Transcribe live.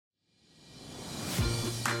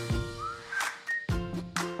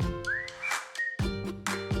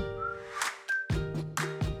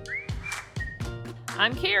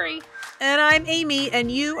I'm Carrie. And I'm Amy,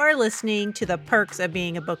 and you are listening to The Perks of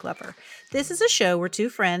Being a Book Lover. This is a show where two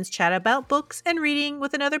friends chat about books and reading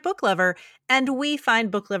with another book lover, and we find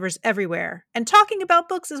book lovers everywhere. And talking about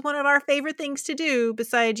books is one of our favorite things to do,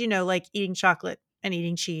 besides, like eating chocolate and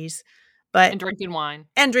eating cheese. And drinking wine.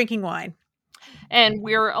 And drinking wine. And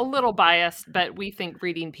we're a little biased, but we think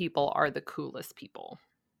reading people are the coolest people.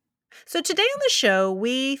 So today on the show,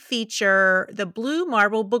 we feature the Blue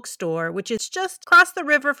Marble Bookstore, which is just across the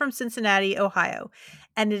river from Cincinnati, Ohio.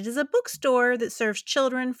 And it is a bookstore that serves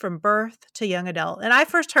children from birth to young adult. And I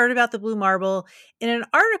first heard about the Blue Marble in an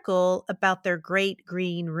article about their Great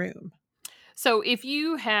Green Room. So if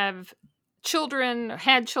you have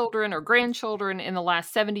had children or grandchildren in the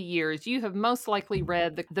last 70 years, you have most likely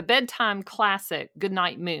read the bedtime classic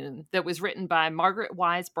Goodnight Moon that was written by Margaret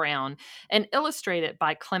Wise Brown and illustrated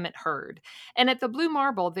by Clement Hurd. And at the Blue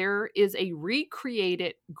Marble, there is a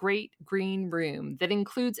recreated Great Green Room that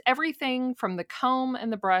includes everything from the comb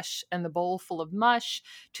and the brush and the bowl full of mush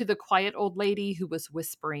to the quiet old lady who was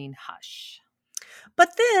whispering hush. But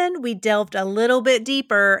then we delved a little bit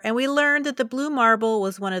deeper and we learned that the Blue Marble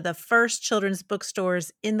was one of the first children's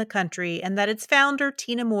bookstores in the country and that its founder,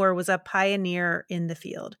 Tina Moore, was a pioneer in the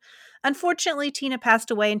field. Unfortunately, Tina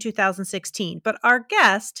passed away in 2016, but our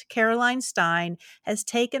guest, Caroline Stine, has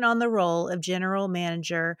taken on the role of general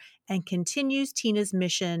manager and continues Tina's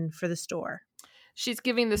mission for the store. She's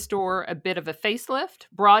giving the store a bit of a facelift,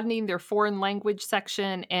 broadening their foreign language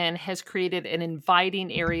section, and has created an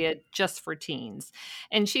inviting area just for teens.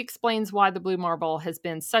 And she explains why the Blue Marble has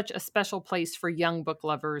been such a special place for young book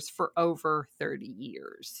lovers for over 30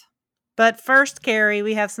 years. But first, Carrie,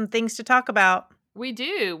 we have some things to talk about. We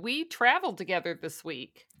do. We traveled together this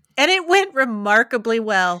week. And it went remarkably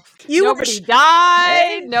well. Nobody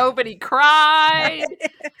died. Nobody cried.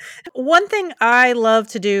 One thing I love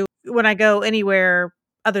to do when I go anywhere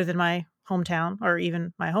other than my hometown or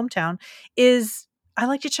even my hometown is I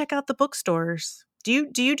like to check out the bookstores. Do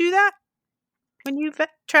you do that when you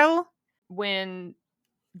travel? When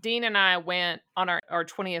Dean and I went on our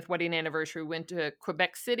 20th wedding anniversary, we went to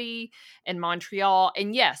Quebec City and Montreal.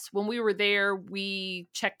 And yes, when we were there, we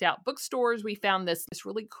checked out bookstores. We found this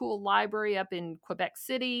really cool library up in Quebec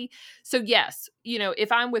City. So yes,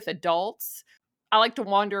 if I'm with adults, I like to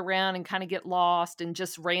wander around and kind of get lost and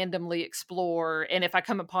just randomly explore. And if I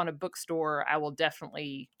come upon a bookstore, I will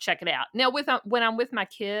definitely check it out. Now, when I'm with my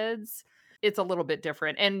kids, it's a little bit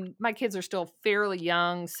different. And my kids are still fairly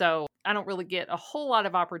young, so I don't really get a whole lot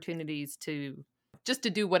of opportunities to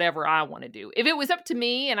do whatever I want to do. If it was up to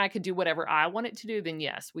me and I could do whatever I wanted to do, then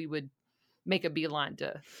yes, we would make a beeline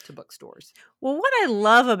to bookstores. Well, what I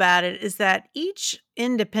love about it is that each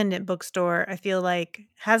independent bookstore, I feel like,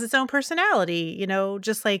 has its own personality,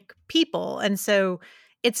 just like people. And so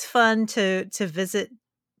it's fun to visit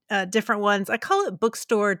different ones. I call it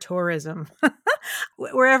bookstore tourism.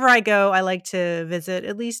 Wherever I go, I like to visit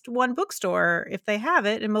at least one bookstore if they have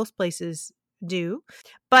it, and most places do.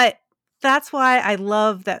 But that's why I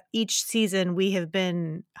love that each season we have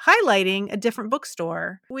been highlighting a different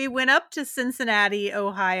bookstore. We went up to Cincinnati,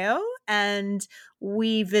 Ohio, and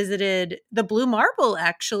we visited the Blue Marble,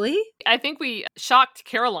 actually. I think we shocked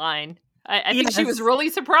Caroline. I think she was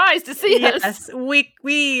really surprised to see us. Yes,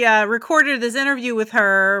 we recorded this interview with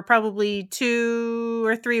her probably 2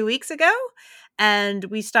 or 3 weeks ago. And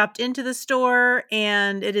we stopped into the store,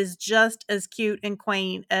 and it is just as cute and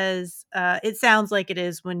quaint as it sounds like it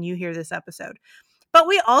is when you hear this episode. But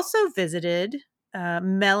we also visited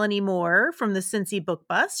Melanie Moore from the Cincy Book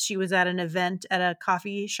Bus. She was at an event at a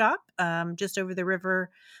coffee shop just over the river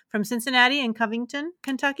from Cincinnati in Covington,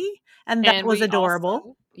 Kentucky. And that was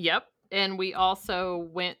adorable. Yep. And we also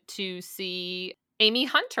went to see Amy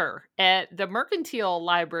Hunter at the Mercantile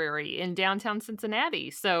Library in downtown Cincinnati.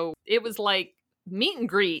 So it was like meet and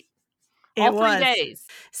greet all 3 days.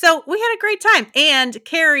 So we had a great time. And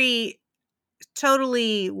Carrie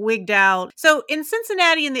totally wigged out. So in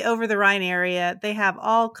Cincinnati in the Over the Rhine area, they have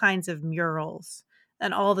all kinds of murals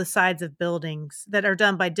on all the sides of buildings that are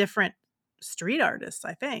done by different street artists,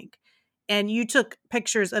 I think. And you took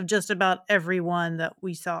pictures of just about every one that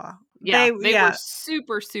we saw. Yeah, they were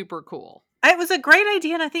super, super cool. It was a great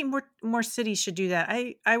idea, and I think more cities should do that.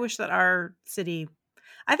 I wish that our city,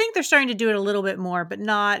 I think they're starting to do it a little bit more, but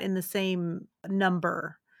not in the same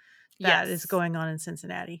number that is going on in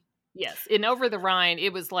Cincinnati. Yes, in Over the Rhine,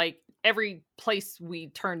 it was like every place we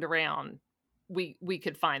turned around, we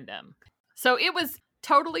could find them. So it was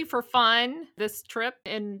totally for fun this trip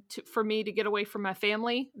and for me to get away from my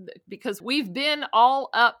family, because we've been all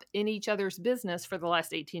up in each other's business for the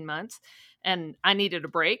last 18 months and I needed a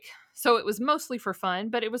break. So it was mostly for fun,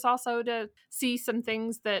 but it was also to see some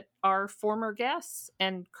things that our former guests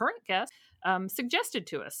and current guests suggested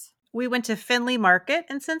to us. We went to Findlay Market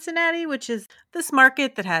in Cincinnati, which is this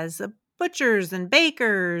market that has butchers and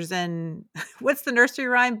bakers and what's the nursery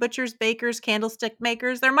rhyme? Butchers, bakers, candlestick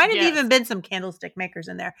makers. There might have even been some candlestick makers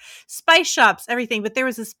in there. Spice shops, everything. But there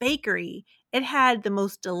was this bakery. It had the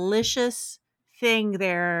most delicious thing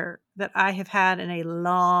there that I have had in a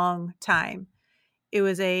long time. It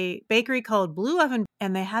was a bakery called Blue Oven,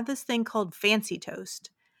 and they had this thing called Fancy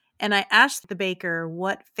Toast. And I asked the baker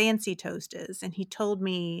what Fancy Toast is, and he told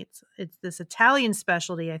me it's this Italian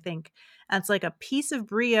specialty, I think. And it's like a piece of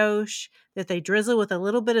brioche that they drizzle with a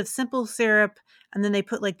little bit of simple syrup, and then they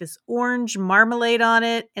put like this orange marmalade on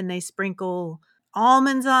it, and they sprinkle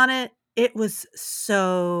almonds on it. It was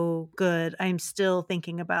so good. I'm still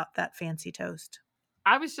thinking about that Fancy Toast.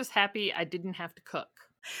 I was just happy I didn't have to cook.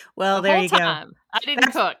 Well, there you go. I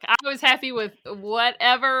didn't cook. I was happy with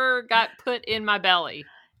whatever got put in my belly.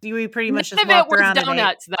 We pretty much just walked around. None of it was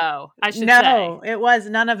donuts, though, I should say. No, it was.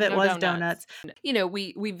 None of it was donuts. You know,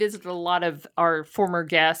 we visited a lot of our former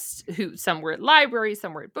guests who some were at libraries,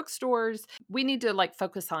 some were at bookstores. We need to like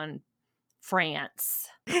focus on France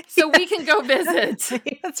so we can go visit.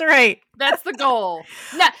 That's right. That's the goal.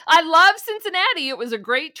 Now, I love Cincinnati. It was a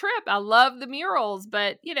great trip. I love the murals,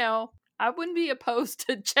 but you know, I wouldn't be opposed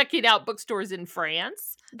to checking out bookstores in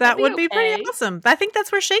France. That would be pretty awesome. I think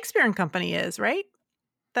that's where Shakespeare and Company is, right?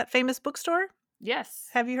 That famous bookstore? Yes.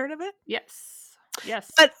 Have you heard of it? Yes. Yes.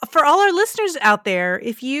 But for all our listeners out there,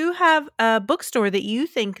 if you have a bookstore that you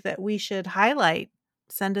think that we should highlight,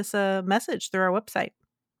 send us a message through our website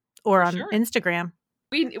or on Instagram.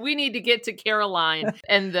 We need to get to Caroline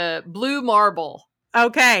and the blue marble.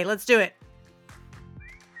 Okay, let's do it.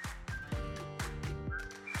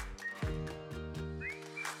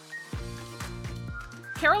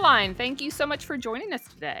 Caroline, thank you so much for joining us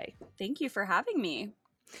today. Thank you for having me.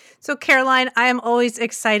 So, Caroline, I am always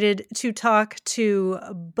excited to talk to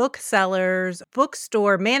booksellers,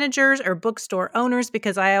 bookstore managers, or bookstore owners,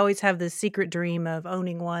 because I always have this secret dream of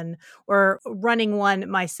owning one or running one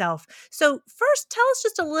myself. So first, tell us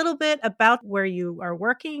just a little bit about where you are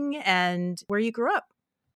working and where you grew up.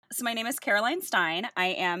 So my name is Caroline Stine. I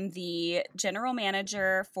am the general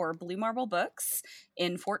manager for Blue Marble Books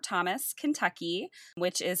in Fort Thomas, Kentucky,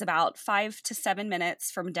 which is about 5 to 7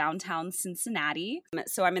 minutes from downtown Cincinnati.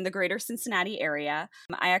 So I'm in the greater Cincinnati area.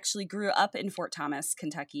 I actually grew up in Fort Thomas,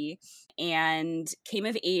 Kentucky, and came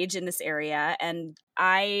of age in this area. And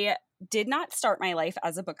I did not start my life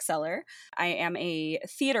as a bookseller. I am a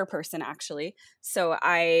theater person, actually. So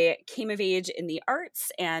I came of age in the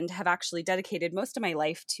arts and have actually dedicated most of my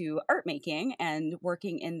life to art making and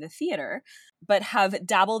working in the theater, but have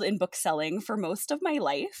dabbled in bookselling for most of my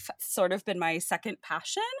life. It's sort of been my second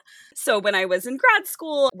passion. So when I was in grad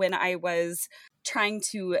school, when I was trying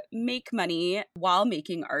to make money while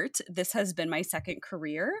making art, this has been my second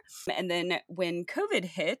career. And then when COVID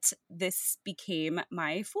hit, this became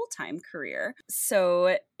my full-time career.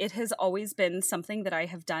 So it has always been something that I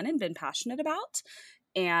have done and been passionate about,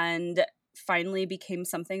 and finally became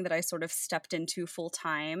something that I sort of stepped into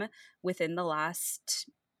full-time within the last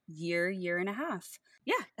year and a half.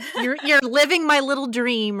 Yeah. You're living my little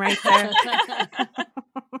dream right there.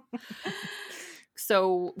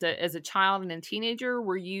 So as a child and a teenager,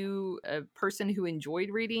 were you a person who enjoyed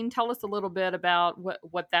reading? Tell us a little bit about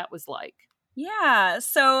what that was like. Yeah.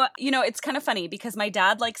 So, it's kind of funny because my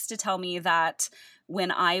dad likes to tell me that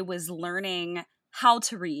when I was learning how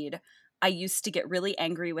to read, I used to get really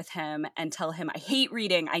angry with him and tell him, I hate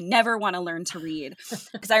reading. I never want to learn to read.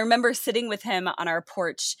 Because I remember sitting with him on our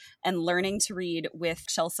porch and learning to read with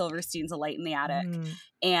Shel Silverstein's A Light in the Attic.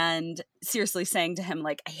 And seriously saying to him,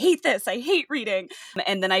 like, I hate this. I hate reading.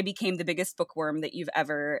 And then I became the biggest bookworm that you've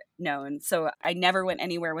ever known. So I never went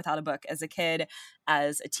anywhere without a book as a kid,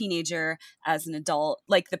 as a teenager, as an adult.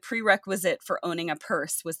 Like the prerequisite for owning a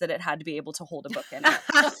purse was that it had to be able to hold a book in it.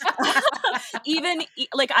 Even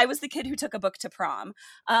like I was the kid who took a book to prom.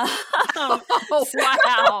 Wow.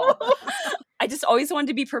 I just always wanted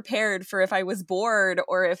to be prepared for if I was bored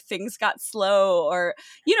or if things got slow or,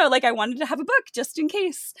 like I wanted to have a book just in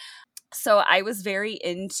case. So I was very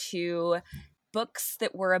into books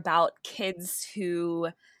that were about kids who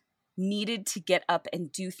needed to get up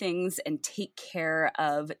and do things and take care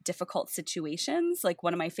of difficult situations. Like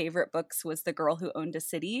one of my favorite books was The Girl Who Owned a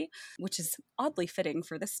City, which is oddly fitting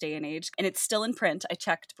for this day and age. And it's still in print. I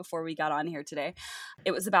checked before we got on here today.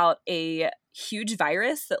 It was about a huge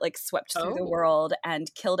virus that like swept through the world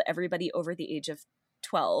and killed everybody over the age of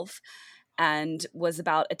 12, and was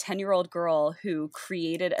about a 10-year-old girl who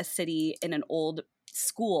created a city in an old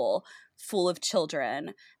school full of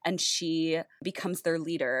children, and she becomes their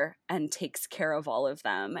leader and takes care of all of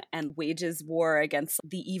them and wages war against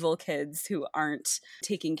the evil kids who aren't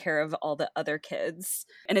taking care of all the other kids.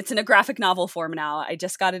 And it's in a graphic novel form now. I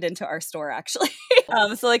just got it into our store actually.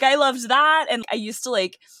 So like I loved that, and I used to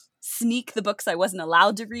like sneak the books I wasn't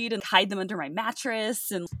allowed to read and hide them under my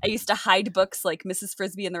mattress. And I used to hide books like Mrs.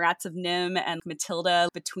 Frisby and the Rats of Nimh and Matilda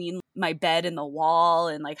between my bed and the wall,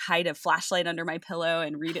 and like hide a flashlight under my pillow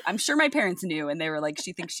and read it. I'm sure my parents knew, and they were like,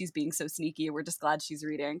 she thinks she's being so sneaky. We're just glad she's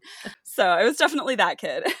reading. So I was definitely that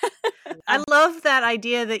kid. I love that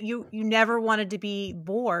idea that you never wanted to be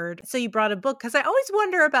bored. So you brought a book, because I always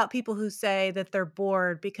wonder about people who say that they're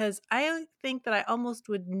bored, because I think that I almost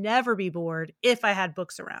would never be bored if I had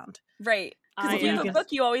books around. Right. Because if you have a book,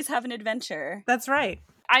 you always have an adventure. That's right.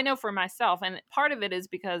 I know for myself, and part of it is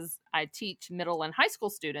because I teach middle and high school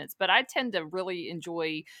students, but I tend to really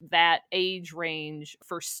enjoy that age range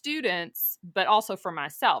for students, but also for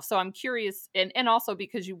myself. So I'm curious, and also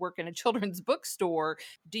because you work in a children's bookstore,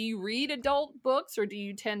 do you read adult books, or do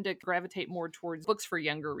you tend to gravitate more towards books for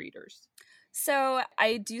younger readers? So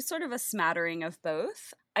I do sort of a smattering of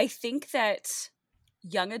both. I think that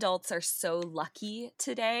young adults are so lucky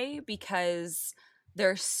today because there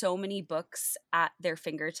are so many books at their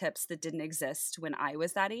fingertips that didn't exist when I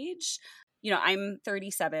was that age. You know, I'm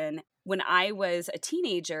 37. When I was a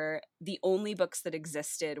teenager, the only books that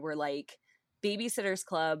existed were like Babysitter's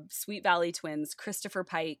Club, Sweet Valley Twins, Christopher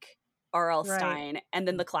Pike, R.L. Stine, and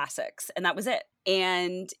then the classics. And that was it.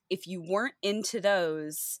 And if you weren't into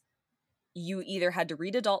those, you either had to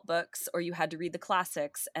read adult books or you had to read the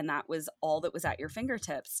classics, and that was all that was at your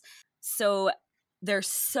fingertips. So they're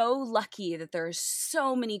so lucky that there are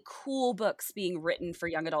so many cool books being written for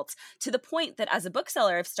young adults, to the point that as a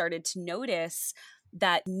bookseller, I've started to notice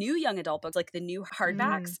that new young adult books, like the new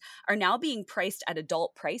hardbacks, are now being priced at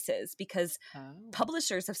adult prices because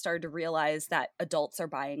publishers have started to realize that adults are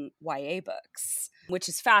buying YA books, which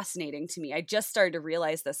is fascinating to me. I just started to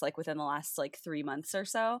realize this like within the last like 3 months or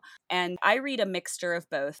so. And I read a mixture of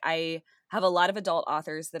both. I have a lot of adult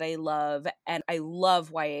authors that I love, and I love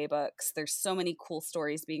YA books. There's so many cool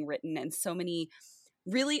stories being written and so many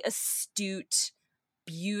really astute,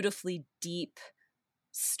 beautifully deep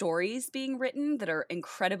stories being written that are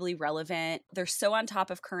incredibly relevant. They're so on top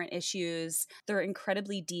of current issues. They're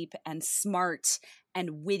incredibly deep and smart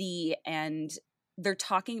and witty, and they're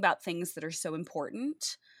talking about things that are so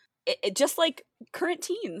important. It just like current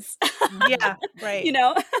teens. Yeah, right. You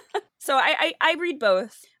know? So I read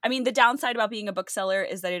both. I mean, the downside about being a bookseller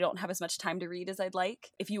is that I don't have as much time to read as I'd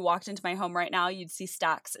like. If you walked into my home right now, you'd see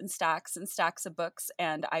stacks and stacks and stacks of books,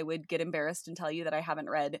 and I would get embarrassed and tell you that I haven't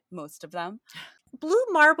read most of them. Blue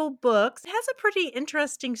Marble Books has a pretty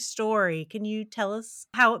interesting story. Can you tell us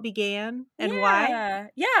how it began and why?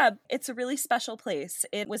 Yeah, it's a really special place.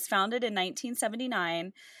 It was founded in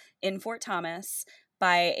 1979 in Fort Thomas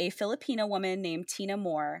by a Filipino woman named Tina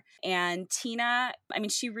Moore. And Tina, I mean,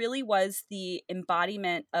 she really was the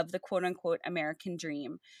embodiment of the quote-unquote American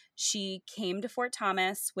dream. She came to Fort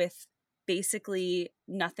Thomas with basically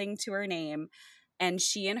nothing to her name, and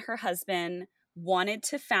she and her husband wanted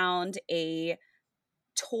to found a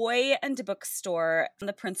toy and bookstore on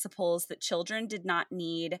the principles that children did not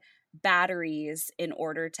need batteries in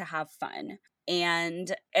order to have fun.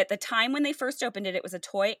 And at the time when they first opened it, it was a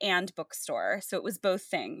toy and bookstore. So it was both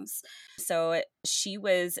things. So she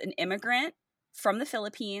was an immigrant from the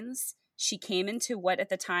Philippines. She came into what at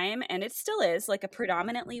the time, and it still is, like a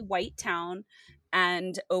predominantly white town,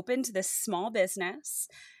 and opened this small business.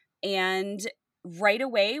 And right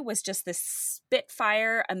away was just this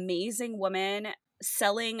spitfire, amazing woman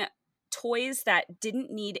selling toys that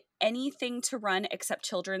didn't need anything to run except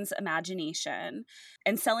children's imagination,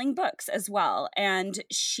 and selling books as well. And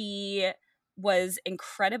she was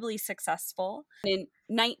incredibly successful. In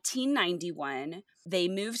 1991, they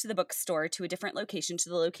moved the bookstore to a different location, to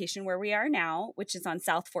the location where we are now, which is on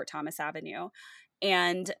South Fort Thomas Avenue.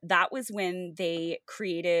 And that was when they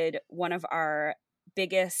created one of our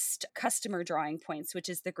biggest customer drawing points, which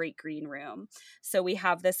is the Great Green Room. So we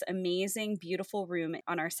have this amazing, beautiful room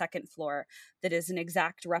on our second floor that is an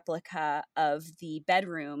exact replica of the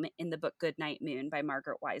bedroom in the book Goodnight Moon by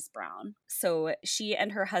Margaret Wise Brown. So she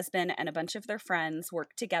and her husband and a bunch of their friends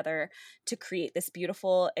worked together to create this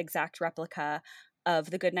beautiful exact replica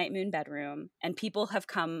of the Goodnight Moon bedroom. And people have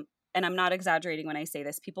come, and I'm not exaggerating when I say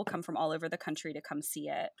this, people come from all over the country to come see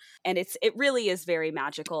it. And it really is very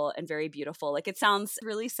magical and very beautiful. Like, it sounds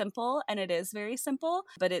really simple, and it is very simple,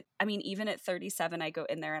 but even at 37, I go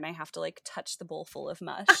in there and I have to like touch the bowl full of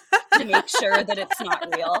mush to make sure that it's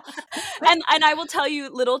not real. And I will tell you,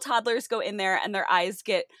 little toddlers go in there and their eyes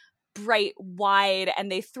get bright wide and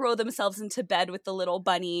they throw themselves into bed with the little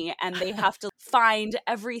bunny and they have to find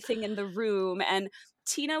everything in the room. And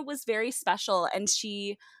Tina was very special, and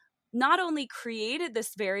she not only created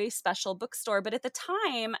this very special bookstore, but at the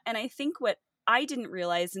time, and I think what I didn't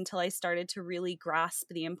realize until I started to really grasp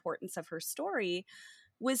the importance of her story,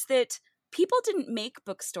 was that people didn't make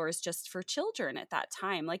bookstores just for children at that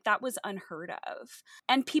time. Like, that was unheard of.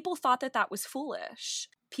 And people thought that that was foolish.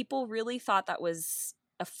 People really thought that was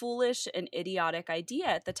a foolish and idiotic idea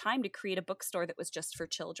at the time to create a bookstore that was just for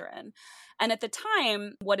children. And at the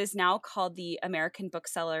time, what is now called the American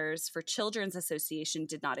Booksellers for Children's Association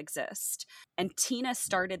did not exist. And Tina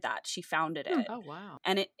started that. She founded it. Oh, wow.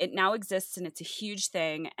 And it now exists, and it's a huge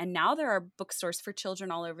thing. And now there are bookstores for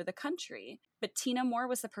children all over the country. But Tina Moore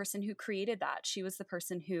was the person who created that. She was the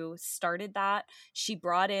person who started that. She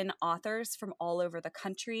brought in authors from all over the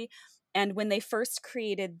country. And when they first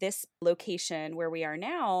created this location where we are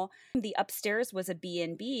now, the upstairs was a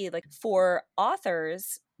B&B, like, for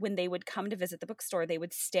authors. When they would come to visit the bookstore, they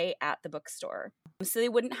would stay at the bookstore. So they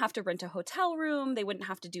wouldn't have to rent a hotel room. They wouldn't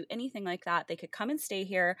have to do anything like that. They could come and stay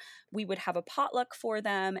here. We would have a potluck for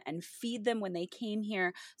them and feed them when they came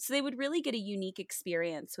here. So they would really get a unique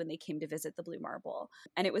experience when they came to visit the Blue Marble.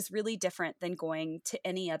 And it was really different than going to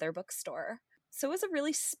any other bookstore. So it was a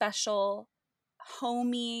really special,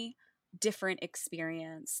 homey, different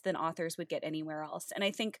experience than authors would get anywhere else. And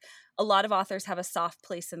I think a lot of authors have a soft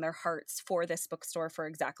place in their hearts for this bookstore for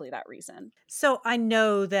exactly that reason. So I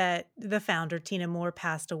know that the founder, Tina Moore,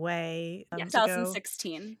 passed away Yeah, ago.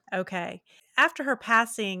 2016. Okay. After her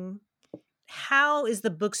passing, how is the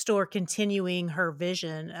bookstore continuing her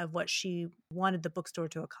vision of what she wanted the bookstore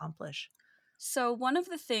to accomplish? So one of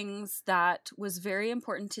the things that was very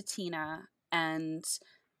important to Tina, and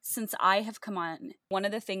since I have come on, one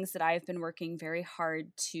of the things that I've been working very hard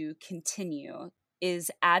to continue is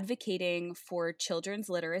advocating for children's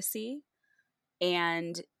literacy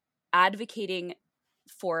and advocating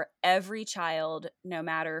for every child, no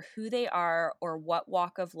matter who they are or what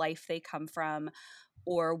walk of life they come from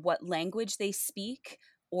or what language they speak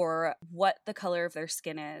or what the color of their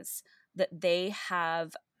skin is, that they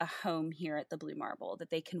have a home here at the Blue Marble, that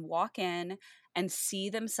they can walk in and see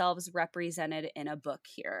themselves represented in a book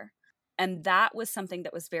here. And that was something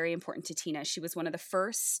that was very important to Tina. She was one of the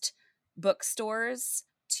first bookstores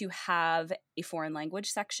to have a foreign language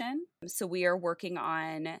section. So we are working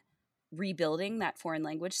on rebuilding that foreign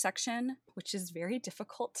language section, which is very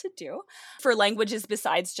difficult to do for languages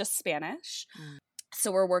besides just Spanish.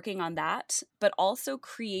 So we're working on that, but also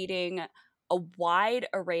creating a wide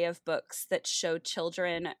array of books that show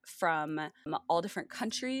children from all different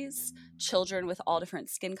countries, children with all different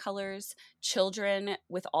skin colors, children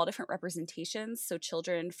with all different representations. So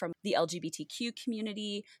children from the LGBTQ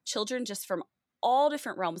community, children just from all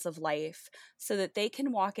different realms of life, so that they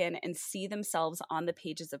can walk in and see themselves on the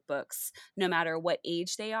pages of books, no matter what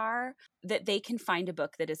age they are, that they can find a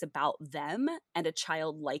book that is about them and a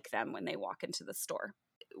child like them when they walk into the store.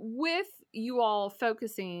 With you all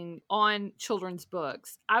focusing on children's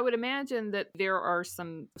books, I would imagine that there are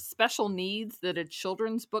some special needs that a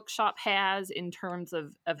children's bookshop has in terms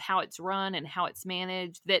of how it's run and how it's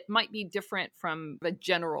managed that might be different from a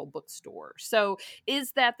general bookstore. So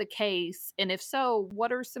is that the case? And if so,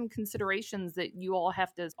 what are some considerations that you all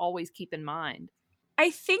have to always keep in mind? I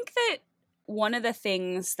think that one of the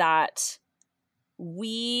things that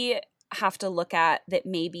we have to look at that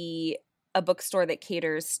maybe a bookstore that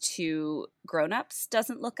caters to grownups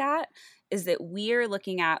doesn't look at is that we're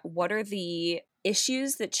looking at what are the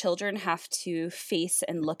issues that children have to face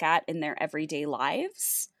and look at in their everyday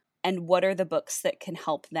lives, and what are the books that can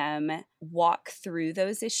help them walk through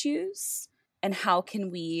those issues, and how can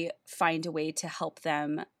we find a way to help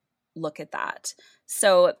them look at that.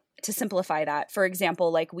 So to simplify that, for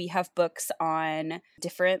example, like we have books on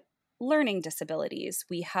different learning disabilities.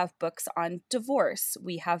 We have books on divorce.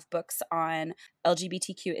 We have books on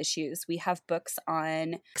LGBTQ issues. We have books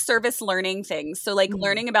on service learning things. So like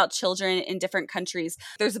learning about children in different countries.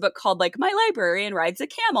 There's a book called like My Librarian Rides a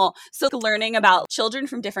Camel. So learning about children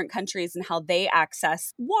from different countries and how they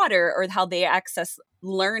access water or how they access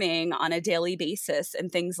learning on a daily basis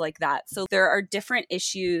and things like that. So there are different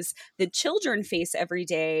issues that children face every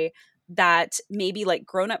day that maybe like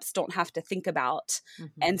grownups don't have to think about.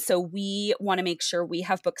 And so we want to make sure we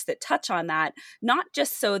have books that touch on that, not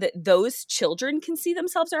just so that those children can see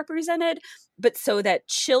themselves represented, but so that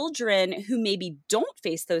children who maybe don't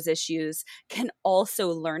face those issues can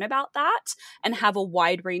also learn about that and have a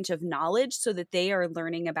wide range of knowledge so that they are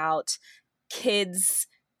learning about kids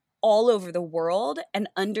all over the world and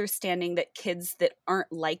understanding that kids that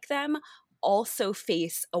aren't like them also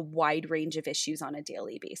face a wide range of issues on a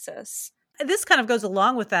daily basis. This kind of goes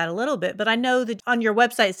along with that a little bit, but I know that on your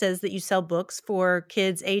website it says that you sell books for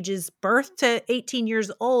kids ages birth to 18 years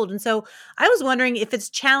old. And so I was wondering if it's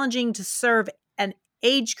challenging to serve an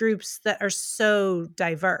age groups that are so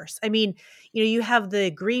diverse. I mean, you have the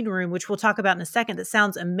green room, which we'll talk about in a second, that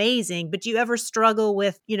sounds amazing, but do you ever struggle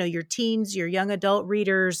with, your teens, your young adult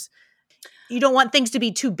readers? You don't want things to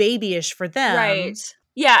be too babyish for them. Right.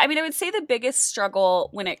 Yeah. I mean, I would say the biggest struggle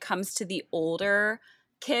when it comes to the older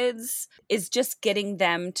kids is just getting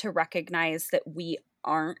them to recognize that we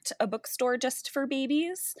aren't a bookstore just for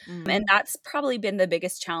babies. And that's probably been the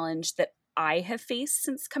biggest challenge that I have faced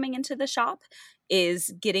since coming into the shop,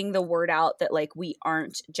 is getting the word out that like we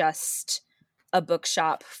aren't just a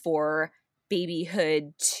bookshop for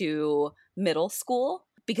babyhood to middle school.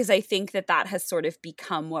 Because I think that has sort of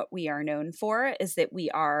become what we are known for, is that we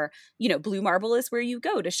are, Blue Marble is where you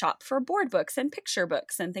go to shop for board books and picture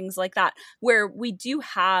books and things like that, where we do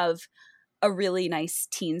have a really nice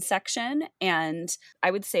teen section. And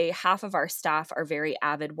I would say half of our staff are very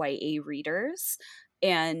avid YA readers.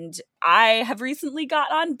 And I have recently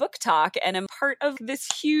got on Book Talk and am part of this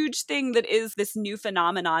huge thing that is this new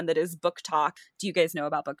phenomenon that is Book Talk. Do you guys know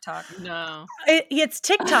about Book Talk? No. It's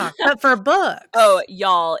TikTok, but for books. Oh,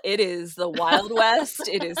 y'all, it is the Wild West.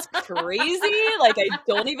 It is crazy. Like, I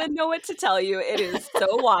don't even know what to tell you. It is so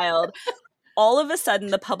wild. All of a sudden,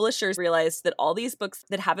 the publishers realized that all these books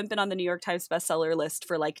that haven't been on the New York Times bestseller list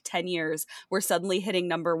for like 10 years were suddenly hitting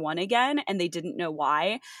 #1 again, and they didn't know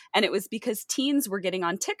why. And it was because teens were getting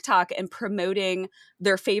on TikTok and promoting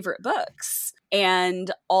their favorite books.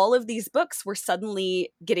 And all of these books were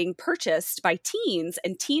suddenly getting purchased by teens,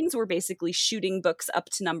 and teens were basically shooting books up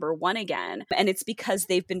to #1 again. And it's because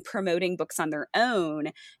they've been promoting books on their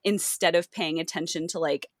own instead of paying attention to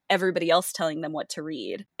like everybody else telling them what to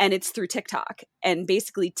read. And it's through TikTok. And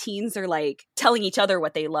basically teens are like telling each other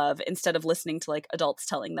what they love instead of listening to like adults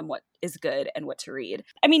telling them what is good and what to read.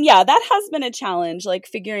 I mean, yeah, that has been a challenge, like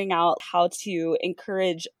figuring out how to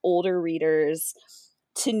encourage older readers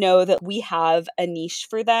to know that we have a niche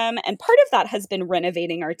for them. And part of that has been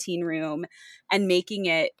renovating our teen room and making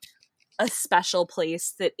it a special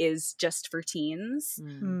place that is just for teens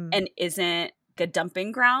and isn't a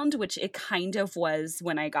dumping ground, which it kind of was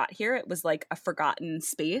when I got here. It was like a forgotten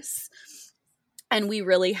space. And we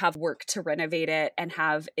really have worked to renovate it and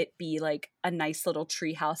have it be like a nice little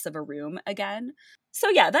treehouse of a room again. So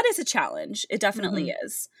yeah, that is a challenge. It definitely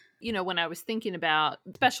is. When I was thinking about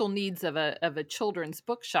special needs of a children's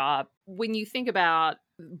bookshop, when you think about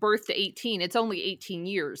birth to 18, it's only 18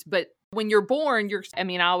 years. But when you're born,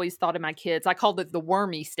 I always thought of my kids, I called it the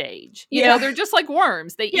wormy stage. They're just like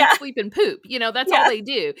worms. They eat, sleep, and poop. That's all they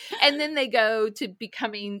do. And then they go to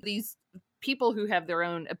becoming these people who have their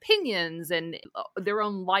own opinions and their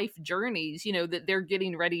own life journeys, that they're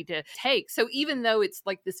getting ready to take. So even though it's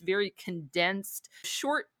like this very condensed,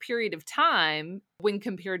 short period of time when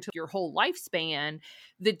compared to your whole lifespan,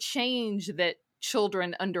 the change that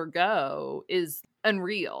children undergo is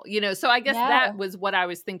unreal, so I guess that was what I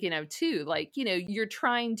was thinking of too. Like, you're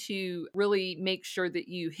trying to really make sure that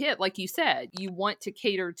you hit, like you said, you want to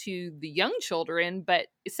cater to the young children, but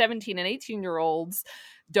 17 and 18-year-olds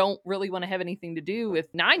don't really want to have anything to do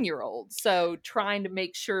with 9-year-olds. So trying to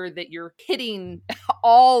make sure that you're hitting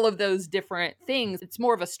all of those different things, it's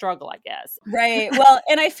more of a struggle, I guess. Right. Well,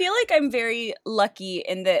 and I feel like I'm very lucky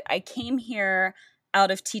in that I came here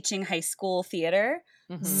out of teaching high school theater.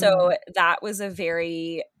 So that was a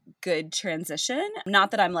very good transition.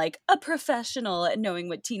 Not that I'm like a professional at knowing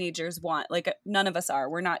what teenagers want. Like none of us are.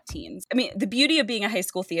 We're not teens. I mean, the beauty of being a high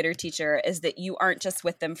school theater teacher is that you aren't just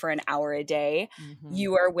with them for an hour a day.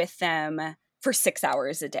 You are with them for 6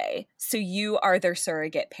 hours a day. So you are their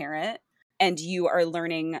surrogate parent. and you are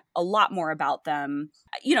learning a lot more about them.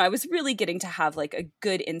 You know, I was really getting to have like a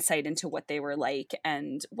good insight into what they were like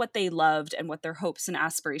and what they loved and what their hopes and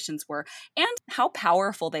aspirations were and how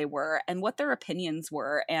powerful they were and what their opinions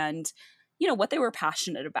were and, you know, what they were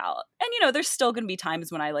passionate about. And, you know, there's still going to be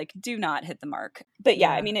times when I like do not hit the mark. But yeah,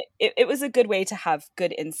 I mean, it was a good way to have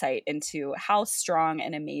good insight into how strong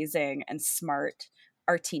and amazing and smart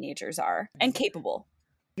our teenagers are and capable.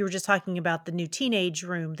 You were just talking about the new teenage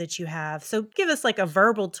room that you have. So give us like a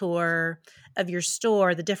verbal tour of your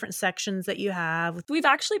store, the different sections that you have. We've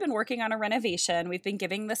actually been working on a renovation. We've been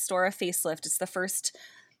giving the store a facelift. It's the first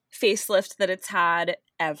facelift that it's had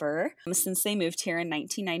ever since they moved here in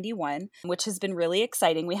 1991, which has been really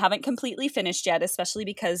exciting. We haven't completely finished yet, especially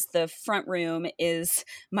because the front room is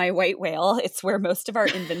my white whale. It's where most of our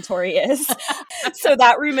inventory is. So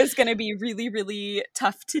that room is going to be really, really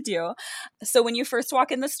tough to do. So when you first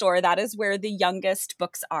walk in the store, that is where the youngest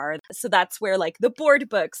books are. So that's where like the board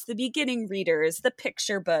books, the beginning readers, the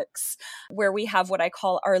picture books, where we have what I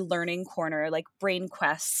call our learning corner, like Brain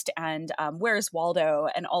Quest and Where's Waldo,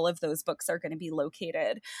 and all of those books are going to be located.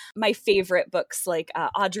 My favorite books like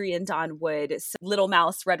Audrey and Don Wood, Little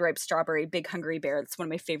Mouse, Red Ripe Strawberry, Big Hungry Bear. It's one of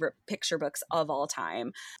my favorite picture books of all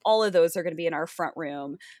time. All of those are going to be in our front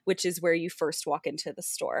room, which is where you first walk into the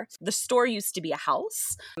store. The store used to be a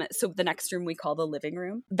house. So the next room we call the living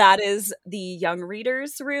room. That is the young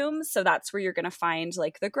readers room. So that's where you're going to find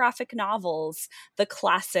like the graphic novels, the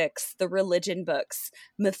classics, the religion books,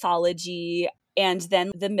 mythology, and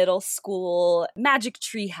then the middle school Magic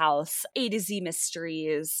Tree House, A to Z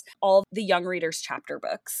Mysteries, all the young readers chapter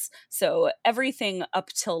books. So everything up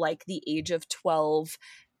till like the age of 12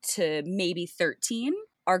 to maybe 13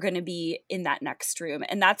 are going to be in that next room.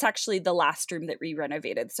 And that's actually the last room that we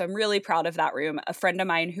renovated. So I'm really proud of that room. A friend of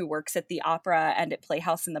mine who works at the Opera and at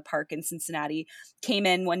Playhouse in the Park in Cincinnati came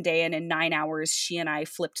in one day, and in 9 hours, she and I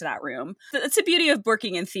flipped that room. That's the beauty of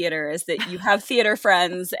working in theater, is that you have theater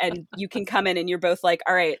friends and you can come in and you're both like,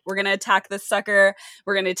 all right, we're going to attack this sucker.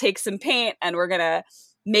 We're going to take some paint and we're going to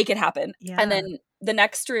make it happen. Yeah. And then the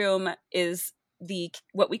next room is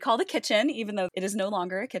what we call the kitchen, even though it is no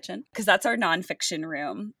longer a kitchen, because that's our nonfiction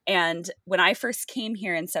room. And when I first came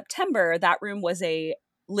here in September, that room was a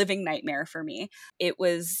living nightmare for me. It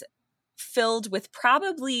was filled with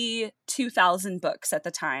probably 2,000 books at the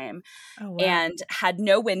time. Oh, wow. And had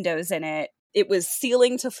no windows in it. It was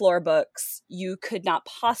ceiling to floor books. You could not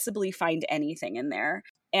possibly find anything in there.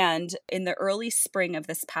 And in the early spring of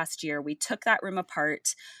this past year, we took that room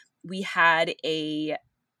apart. We had a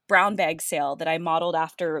brown bag sale that I modeled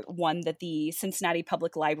after one that the Cincinnati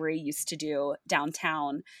Public Library used to do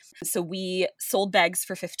downtown. So we sold bags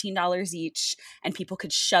for $15 each, and people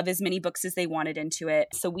could shove as many books as they wanted into it.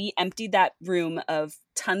 So we emptied that room of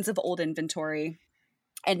tons of old inventory.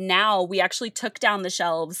 And now we actually took down the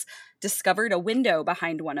shelves, discovered a window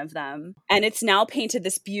behind one of them, and it's now painted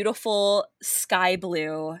this beautiful sky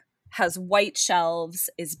blue, has white shelves,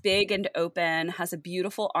 is big and open, has a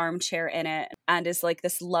beautiful armchair in it, and is like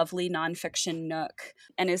this lovely nonfiction nook,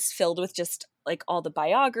 and is filled with just like all the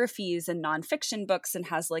biographies and nonfiction books, and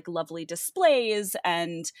has like lovely displays.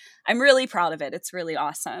 And I'm really proud of it. It's really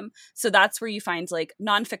awesome. So that's where you find like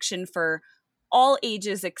nonfiction for all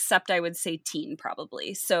ages except I would say teen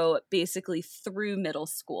probably. So basically through middle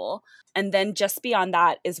school. And then just beyond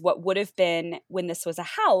that is what would have been, when this was a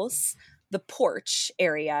house, the porch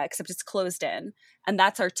area, except it's closed in. And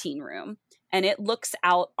that's our teen room. And it looks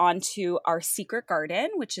out onto our secret garden,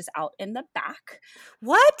 which is out in the back.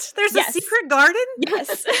 What? There's a secret garden?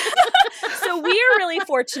 Yes. So we are really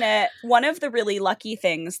fortunate. One of the really lucky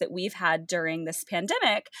things that we've had during this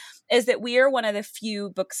pandemic is that we are one of the few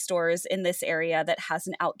bookstores in this area that has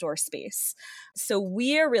an outdoor space. So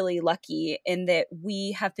we are really lucky in that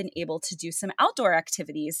we have been able to do some outdoor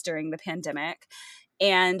activities during the pandemic.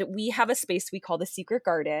 And we have a space we call the Secret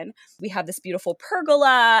Garden. We have this beautiful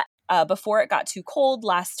pergola. Before it got too cold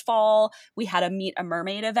last fall, we had a Meet a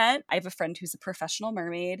Mermaid event. I have a friend who's a professional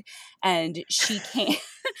mermaid, and she came.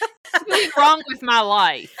 What's wrong with my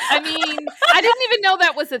life? I mean, I didn't even know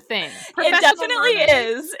that was a thing. It definitely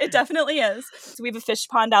is. It definitely is. So we have a fish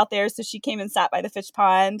pond out there. So she came and sat by the fish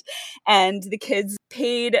pond, and the kids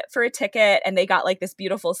paid for a ticket, and they got like this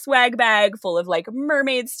beautiful swag bag full of like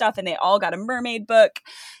mermaid stuff, and they all got a mermaid book.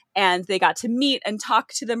 And they got to meet and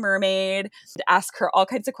talk to the mermaid, ask her all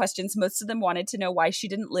kinds of questions. Most of them wanted to know why she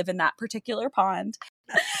didn't live in that particular pond.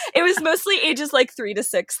 It was mostly ages like 3 to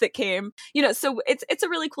 6 that came, so it's a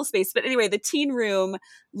really cool space. But anyway, the teen room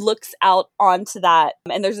looks out onto that,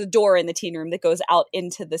 and there's a door in the teen room that goes out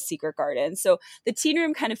into the secret garden. So the teen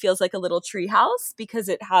room kind of feels like a little tree house, because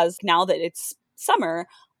it has, now that it's summer,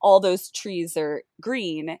 all those trees are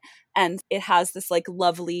green, and it has this like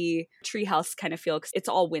lovely treehouse kind of feel because it's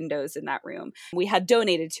all windows in that room. We had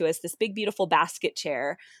donated to us this big, beautiful basket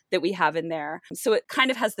chair that we have in there. So it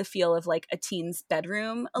kind of has the feel of like a teen's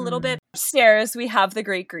bedroom a little bit. Upstairs, we have the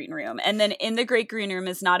Great Green Room. And then in the Great Green Room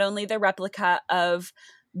is not only the replica of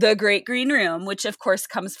the Great Green Room, which of course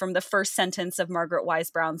comes from the first sentence of Margaret Wise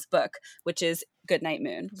Brown's book, which is Goodnight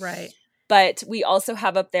Moon. Right. But we also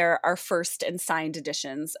have up there our first and signed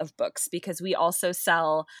editions of books because we also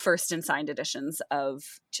sell first and signed editions of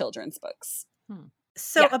children's books.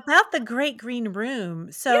 So about the Great Green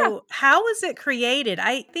Room, how was it created?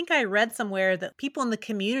 I think I read somewhere that people in the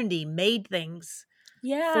community made things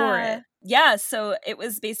for it. Yeah, so it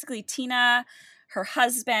was basically Tina, her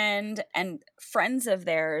husband, and friends of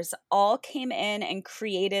theirs all came in and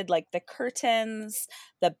created like the curtains,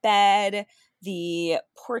 the bed, the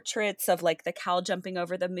portraits of like the cow jumping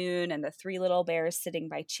over the moon and the three little bears sitting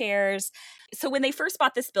by chairs. So when they first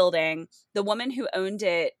bought this building, the woman who owned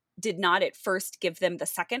it did not at first give them the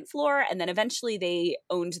second floor, and then eventually they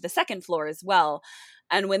owned the second floor as well.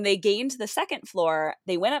 And when they gained the second floor,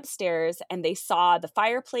 they went upstairs and they saw the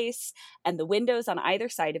fireplace and the windows on either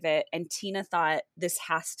side of it. And Tina thought, this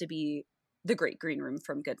has to be the Great Green Room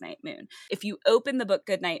from Goodnight Moon. If you open the book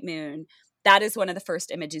Goodnight Moon, that is one of the first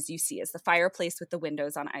images you see, is the fireplace with the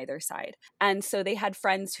windows on either side. And so they had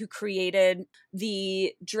friends who created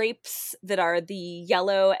the drapes that are the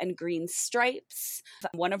yellow and green stripes.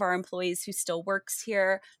 One of our employees who still works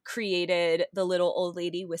here created the little old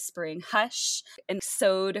lady whispering hush and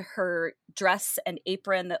sewed her dress and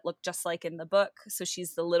apron that looked just like in the book. So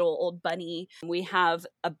she's the little old bunny. We have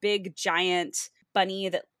a big giant bunny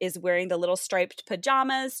that is wearing the little striped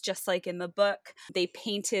pajamas, just like in the book. They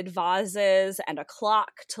painted vases and a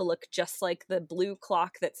clock to look just like the blue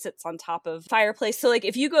clock that sits on top of the fireplace. So like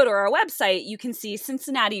if you go to our website, you can see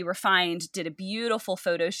Cincinnati Refined did a beautiful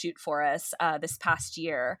photo shoot for us this past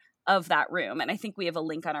year of that room. And I think we have a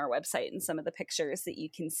link on our website and some of the pictures that you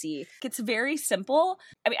can see. It's very simple.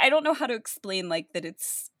 I mean, I don't know how to explain like that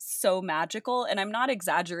it's so magical, and I'm not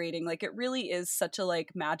exaggerating. Like it really is such a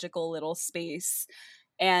like magical little space.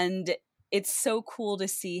 And it's so cool to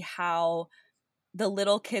see how the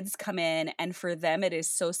little kids come in, and for them it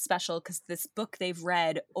is so special because this book they've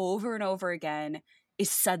read over and over again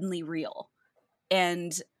is suddenly real.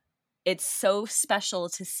 And it's so special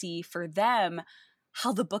to see for them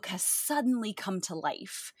how the book has suddenly come to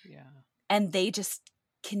life. Yeah. And they just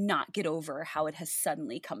cannot get over how it has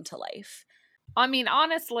suddenly come to life. I mean,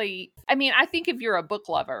 honestly, I think if you're a book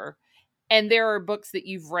lover and there are books that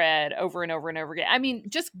you've read over and over and over again, I mean,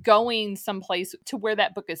 just going someplace to where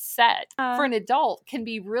that book is set for an adult can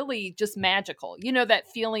be really just magical. You know, that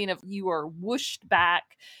feeling of you are whooshed back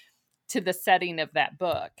to the setting of that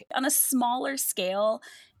book. On a smaller scale,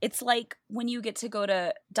 it's like when you get to go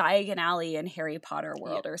to Diagon Alley in Harry Potter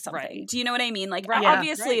World or something. Right. Do you know what I mean? Like, Right.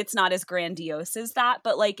 obviously it's not as grandiose as that,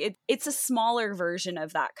 but like it's a smaller version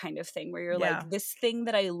of that kind of thing where you're like, this thing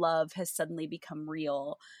that I love has suddenly become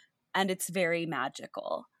real, and it's very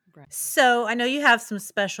magical. Right. So I know you have some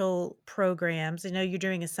special programs. I know you're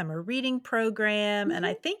doing a summer reading program, and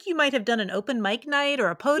I think you might have done an open mic night or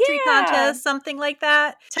a poetry contest, something like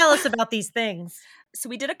that. Tell us about these things. So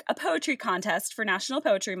we did a poetry contest for National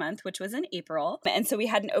Poetry Month, which was in April. And so we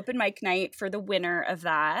had an open mic night for the winner of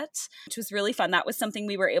that, which was really fun. That was something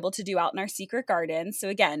we were able to do out in our secret garden. So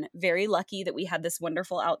again, very lucky that we had this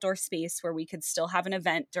wonderful outdoor space where we could still have an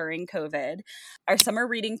event during COVID. Our summer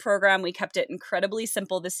reading program, we kept it incredibly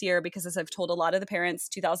simple this year because, as I've told a lot of the parents,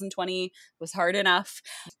 2020 was hard enough.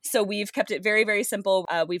 So we've kept it very, very simple.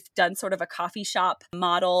 We've done sort of a coffee shop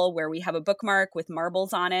model where we have a bookmark with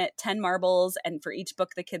marbles on it, 10 marbles, and for each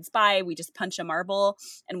book the kids buy, we just punch a marble,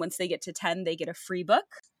 and once they get to 10, they get a free book.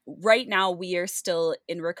 Right now, we are still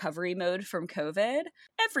in recovery mode from COVID.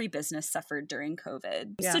 Every business suffered during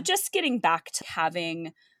COVID. Yeah. So just getting back to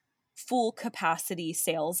having full capacity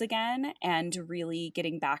sales again and really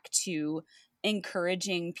getting back to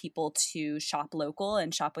encouraging people to shop local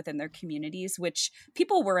and shop within their communities, which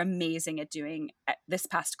people were amazing at doing this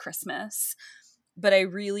past Christmas. But I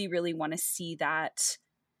really, really want to see that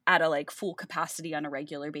at a like full capacity on a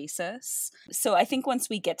regular basis. So I think once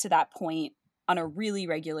we get to that point on a really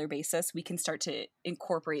regular basis, we can start to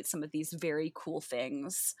incorporate some of these very cool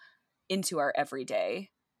things into our everyday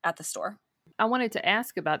at the store. I wanted to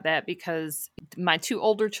ask about that because my 2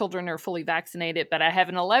 older children are fully vaccinated, but I have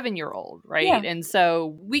an 11-year-old, right? Yeah. And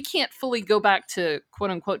so we can't fully go back to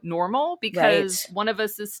quote unquote normal because one of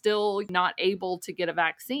us is still not able to get a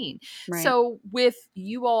vaccine. Right. So with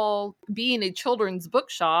you all being a children's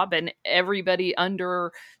bookshop and everybody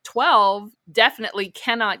under 12 definitely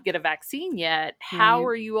cannot get a vaccine yet, how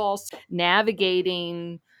are you all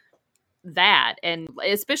navigating that, and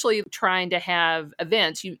especially trying to have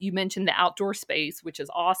events? You mentioned the outdoor space, which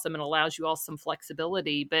is awesome and allows you all some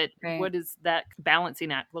flexibility, but what does that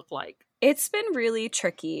balancing act look like? It's been really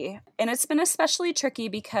tricky, and it's been especially tricky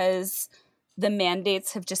because the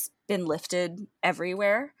mandates have just been lifted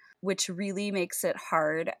everywhere, which really makes it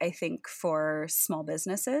hard, I think, for small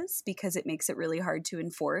businesses because it makes it really hard to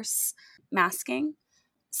enforce masking.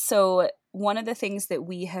 So one of the things that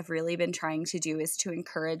we have really been trying to do is to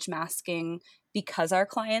encourage masking because our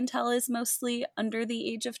clientele is mostly under the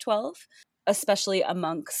age of 12, especially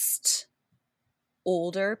amongst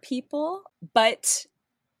older people. But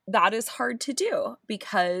that is hard to do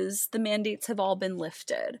because the mandates have all been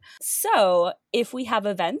lifted. So if we have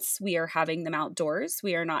events, we are having them outdoors.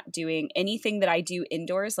 We are not doing anything that I do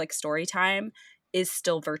indoors, like story time, is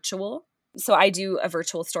still virtual. So I do a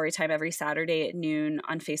virtual story time every Saturday at noon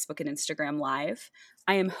on Facebook and Instagram Live.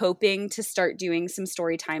 I am hoping to start doing some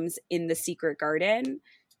story times in the secret garden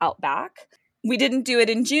out back. We didn't do it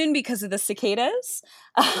in June because of the cicadas,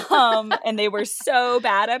 and they were so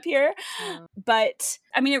bad up here. But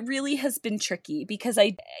I mean, it really has been tricky because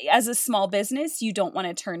as a small business, you don't want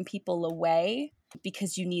to turn people away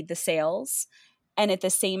because you need the sales. And at the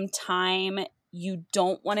same time, you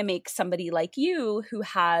don't want to make somebody like you who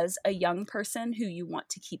has a young person who you want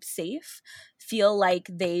to keep safe feel like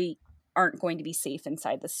they aren't going to be safe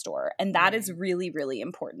inside the store. And that is really, really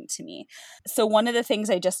important to me. So one of the things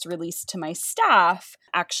I just released to my staff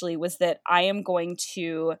actually was that I am going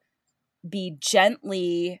to be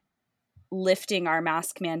gently lifting our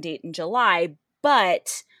mask mandate in July.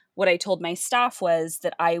 But what I told my staff was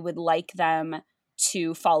that I would like them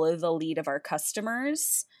to follow the lead of our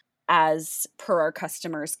customers as per our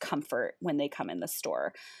customers' comfort when they come in the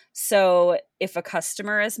store. So if a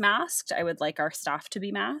customer is masked, I would like our staff to be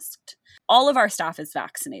masked. All of our staff is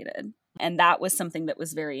vaccinated. And that was something that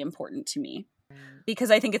was very important to me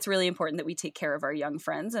because I think it's really important that we take care of our young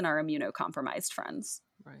friends and our immunocompromised friends.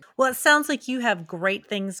 Right. Well, it sounds like you have great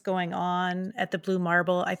things going on at the Blue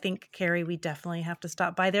Marble. I think, Carrie, we definitely have to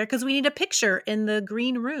stop by there because we need a picture in the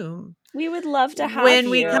green room. We would love to have when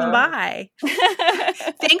you. we come by.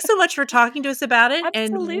 Thanks so much for talking to us about it.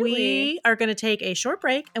 Absolutely. And we are going to take a short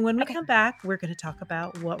break. And when we come back, we're going to talk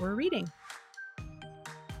about what we're reading.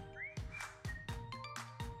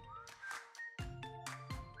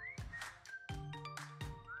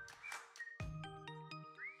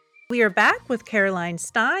 We are back with Caroline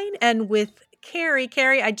Stine and with Carrie.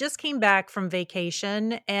 Carrie, I just came back from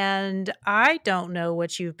vacation and I don't know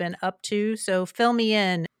what you've been up to, so fill me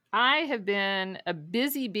in. I have been a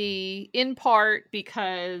busy bee in part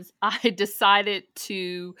because I decided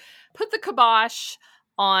to put the kibosh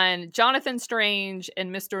on Jonathan Strange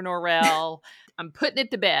and Mr. Norrell. I'm putting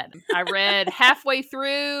it to bed. I read halfway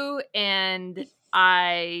through and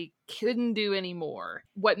I couldn't do any more.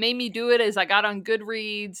 What made me do it is I got on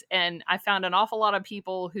Goodreads and I found an awful lot of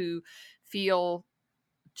people who feel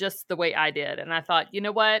just the way I did. And I thought, you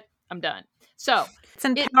know what? I'm done. So it's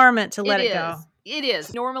empowerment to let it go. It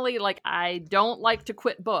is. Normally, like, I don't like to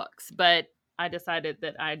quit books, but I decided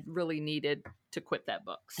that I really needed to quit that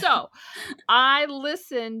book. So I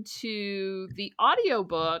listened to the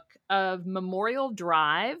audiobook of Memorial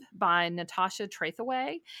Drive by Natasha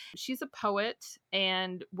Trethaway. She's a poet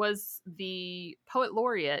and was the poet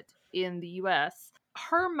laureate in the U.S.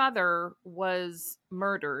 Her mother was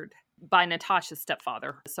murdered by Natasha's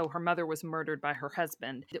stepfather. So her mother was murdered by her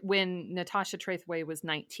husband when Natasha Trethaway was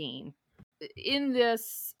 19. In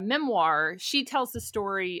this memoir, she tells the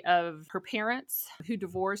story of her parents who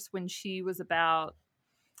divorced when she was about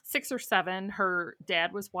 6 or 7. Her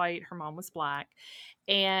dad was white, her mom was black,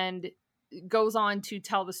 and goes on to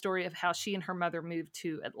tell the story of how she and her mother moved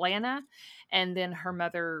to Atlanta and then her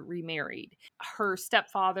mother remarried. Her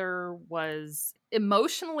stepfather was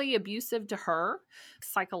emotionally abusive to her,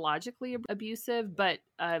 psychologically abusive, but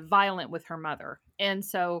violent with her mother. And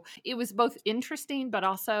so it was both interesting, but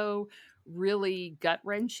also really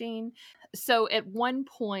gut-wrenching. So at one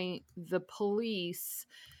point, the police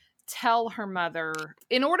tell her mother,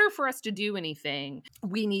 in order for us to do anything,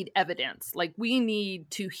 we need evidence. Like, we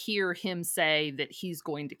need to hear him say that he's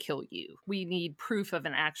going to kill you. We need proof of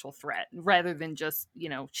an actual threat rather than just,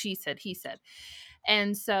 she said, he said.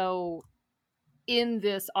 And so in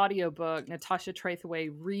this audiobook, Natasha Trethaway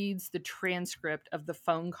reads the transcript of the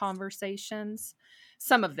phone conversations,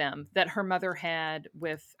 some of them that her mother had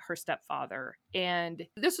with her stepfather. And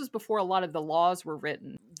this was before a lot of the laws were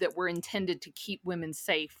written that were intended to keep women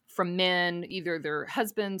safe from men, either their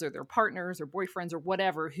husbands or their partners or boyfriends or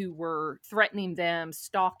whatever, who were threatening them,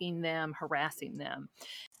 stalking them, harassing them.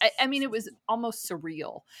 I mean, it was almost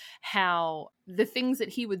surreal how the things that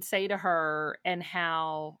he would say to her and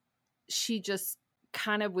how she just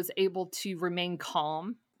kind of was able to remain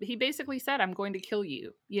calm. He basically said, I'm going to kill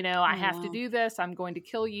you. You know, I have to do this. I'm going to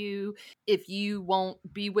kill you. If you won't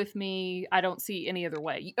be with me, I don't see any other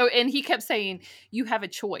way. Oh, and he kept saying, you have a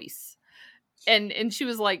choice. And she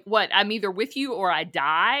was like, what? I'm either with you or I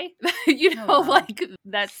die. You know, like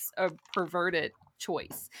that's a perverted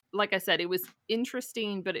choice. Like I said, it was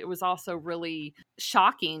interesting, but it was also really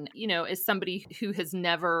shocking. You know, as somebody who has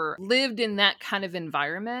never lived in that kind of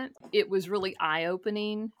environment, it was really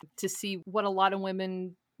eye-opening to see what a lot of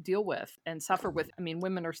women deal with and suffer with. I mean,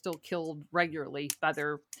 women are still killed regularly by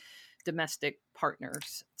their domestic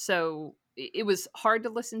partners. So it was hard to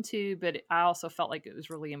listen to, but I also felt like it was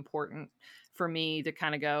really important for me to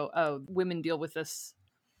kind of go, oh, women deal with this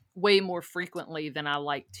way more frequently than I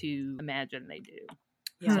like to imagine they do.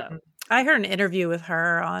 Yeah. So. I heard an interview with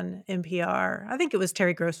her on NPR. I think it was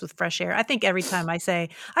Terry Gross with Fresh Air. I think every time I say,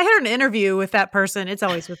 I heard an interview with that person, it's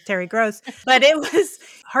always with Terry Gross. But it was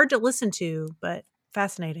hard to listen to, but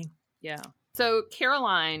fascinating. Yeah. So,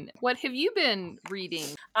 Caroline, what have you been reading?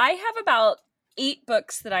 I have about 8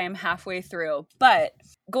 books that I am halfway through, but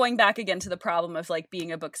going back again to the problem of like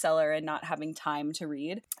being a bookseller and not having time to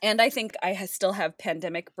read. And I think I still have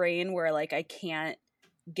pandemic brain where like I can't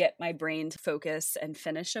get my brain to focus and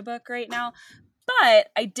finish a book right now. But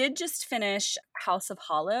I did just finish House of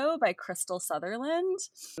Hollow by Krystal Sutherland.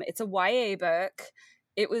 It's a YA book.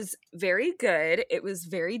 It was very good. It was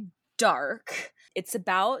very dark. It's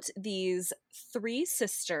about these 3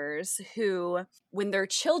 sisters who, when they're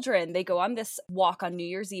children, they go on this walk on New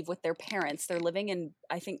Year's Eve with their parents. They're living in,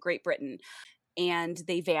 I think, Great Britain. And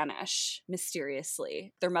they vanish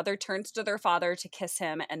mysteriously. Their mother turns to their father to kiss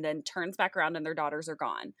him and then turns back around and their daughters are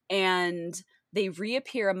gone. And they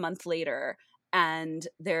reappear a month later and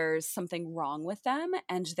there's something wrong with them.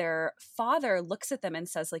 And their father looks at them and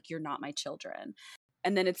says, like, you're not my children.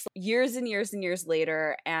 And then it's years and years and years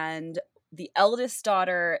later, and the eldest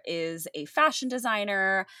daughter is a fashion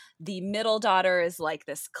designer. The middle daughter is like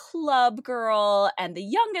this club girl. And the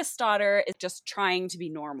youngest daughter is just trying to be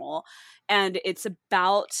normal. And it's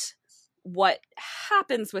about what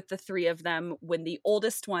happens with the 3 of them when the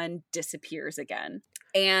oldest one disappears again.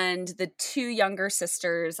 And the 2 younger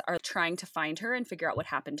sisters are trying to find her and figure out what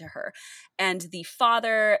happened to her. And the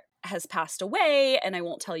father has passed away, and I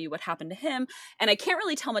won't tell you what happened to him. And I can't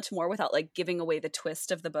really tell much more without like giving away the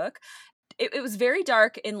twist of the book. It was very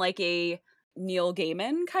dark in like a Neil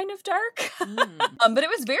Gaiman kind of dark, but it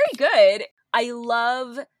was very good. I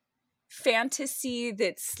love fantasy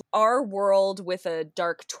that's our world with a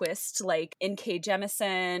dark twist, like N.K.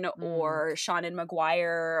 Jemisin or Seanan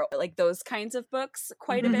McGuire, like those kinds of books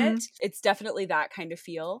quite a bit. It's definitely that kind of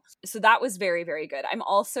feel. So that was very, very good. I'm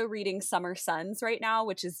also reading Summer Suns right now,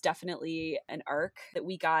 which is definitely an arc that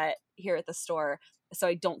we got here at the store. So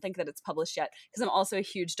I don't think that it's published yet because I'm also a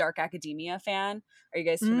huge dark academia fan. Are you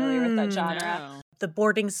guys familiar with that genre? No. The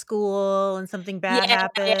boarding school and something bad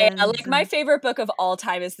happens. Yeah. Like my favorite book of all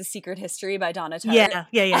time is The Secret History by Donna Tartt.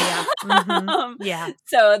 Yeah.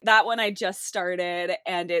 So that one I just started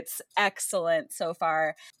and it's excellent so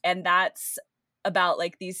far. And that's about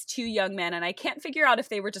like these 2 young men, and I can't figure out if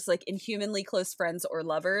they were just like inhumanly close friends or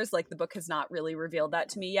lovers. Like the book has not really revealed that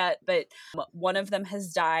to me yet, but one of them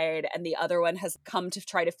has died and the other one has come to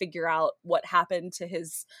try to figure out what happened to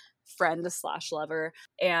his friend / lover.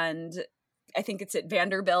 And I think it's at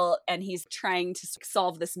Vanderbilt, and he's trying to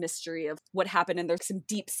solve this mystery of what happened. And there's some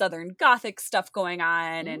deep Southern Gothic stuff going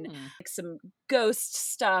on and like some ghost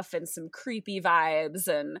stuff and some creepy vibes.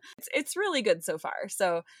 And it's really good so far.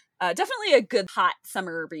 So definitely a good hot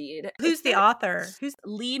summer read. Who's the author? Who's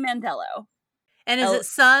Lee Mandelo. And is it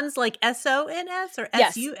Sons like S-O-N-S or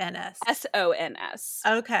S-U-N-S? S-O-N-S.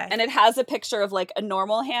 Okay. And it has a picture of like a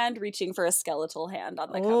normal hand reaching for a skeletal hand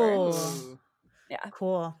on the cover. Yeah.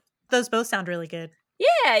 Cool. Those both sound really good.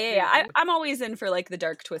 Yeah. I'm always in for like the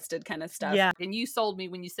dark twisted kind of stuff. Yeah. And you sold me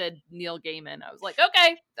when you said Neil Gaiman. I was like,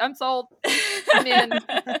 okay, I'm sold. I'm in.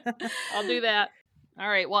 I'll do that. All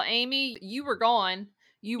right. Well, Amy, you were gone.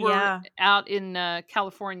 You were out in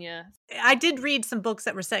California. I did read some books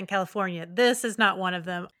that were set in California. This is not one of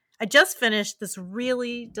them. I just finished this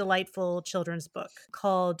really delightful children's book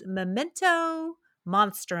called Memento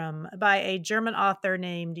Monstrum by a German author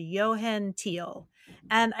named Jochen Til.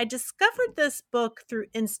 And I discovered this book through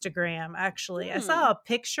Instagram, actually. I saw a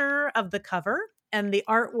picture of the cover, and the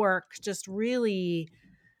artwork just really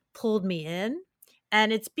pulled me in.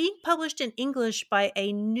 And it's being published in English by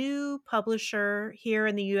a new publisher here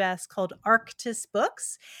in the US called Arctis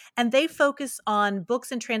Books. And they focus on books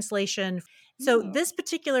and translation. So this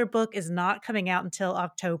particular book is not coming out until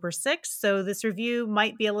October 6th. So this review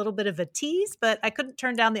might be a little bit of a tease, but I couldn't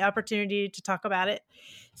turn down the opportunity to talk about it.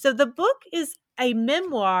 So the book is a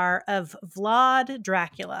memoir of Vlad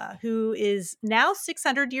Dracula, who is now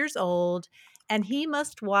 600 years old, and he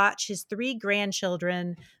must watch his 3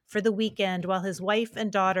 grandchildren for the weekend while his wife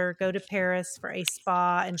and daughter go to Paris for a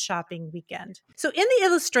spa and shopping weekend. So in the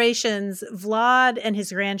illustrations, Vlad and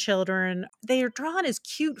his grandchildren, they are drawn as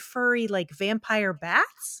cute, furry, like vampire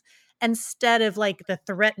bats instead of like the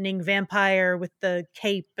threatening vampire with the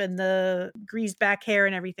cape and the greased back hair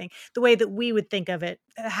and everything, the way that we would think of it,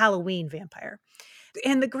 a Halloween vampire.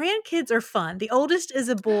 And the grandkids are fun. The oldest is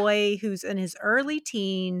a boy who's in his early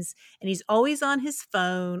teens, and he's always on his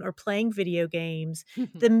phone or playing video games.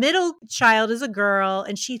 The middle child is a girl,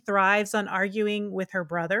 and she thrives on arguing with her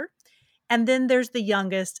brother. And then there's the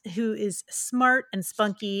youngest, who is smart and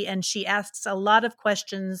spunky, and she asks a lot of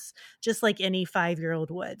questions just like any 5-year-old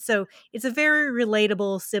would. So it's a very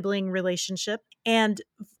relatable sibling relationship. And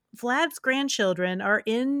Vlad's grandchildren are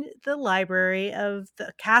in the library of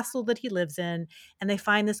the castle that he lives in, and they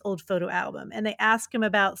find this old photo album, and they ask him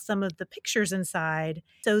about some of the pictures inside.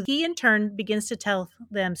 So he in turn begins to tell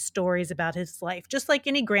them stories about his life, just like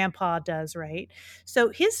any grandpa does, right? So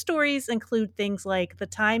his stories include things like the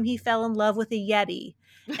time he fell in love with a yeti,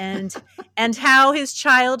 and how his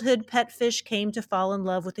childhood pet fish came to fall in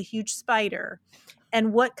love with a huge spider,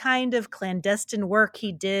 and what kind of clandestine work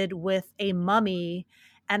he did with a mummy,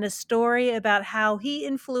 and a story about how he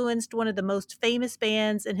influenced one of the most famous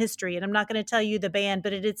bands in history. And I'm not going to tell you the band,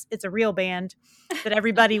 but it's a real band that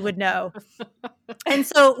everybody would know. And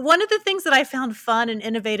so one of the things that I found fun and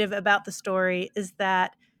innovative about the story is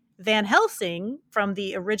that Van Helsing from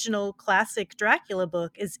the original classic Dracula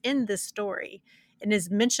book is in this story and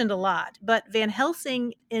is mentioned a lot. But Van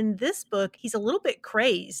Helsing in this book, he's a little bit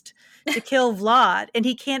crazed to kill Vlad, and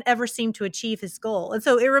he can't ever seem to achieve his goal. And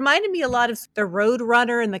so it reminded me a lot of the Road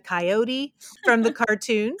Runner and the Coyote from the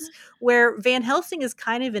cartoons, where Van Helsing is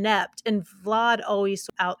kind of inept and Vlad always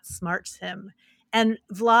outsmarts him. And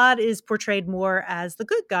Vlad is portrayed more as the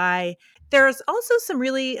good guy. There's also some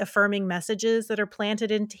really affirming messages that are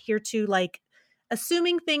planted into here too, like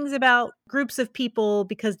assuming things about groups of people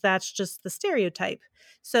because that's just the stereotype.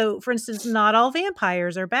 So, for instance, not all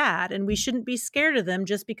vampires are bad, and we shouldn't be scared of them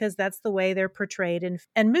just because that's the way they're portrayed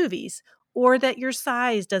in movies, or that your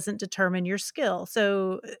size doesn't determine your skill.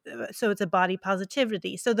 So it's a body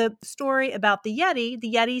positivity. So the story about the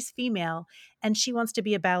Yeti's female, and she wants to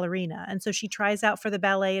be a ballerina. And so she tries out for the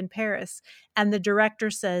ballet in Paris. And the director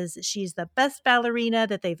says she's the best ballerina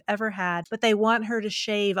that they've ever had, but they want her to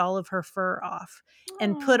shave all of her fur off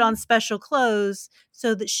and put on special clothes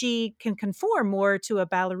so that she can conform more to a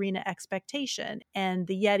ballerina expectation. And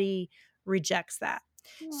the Yeti rejects that.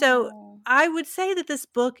 So I would say that this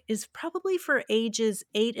book is probably for ages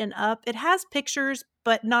 8 and up. It has pictures,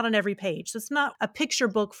 but not on every page. So it's not a picture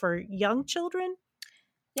book for young children.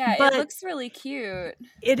 Yeah, but it looks really cute.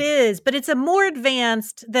 It is, but it's a more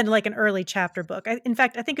advanced than like an early chapter book. In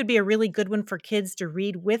fact, I think it'd be a really good one for kids to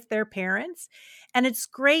read with their parents. And it's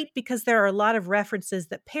great because there are a lot of references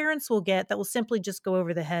that parents will get that will simply just go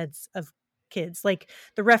over the heads of kids, like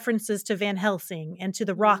the references to Van Helsing and to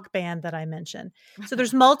the rock band that I mentioned. So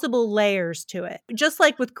there's multiple layers to it. Just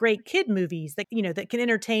like with great kid movies that, that can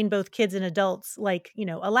entertain both kids and adults, like,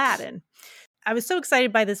 Aladdin. I was so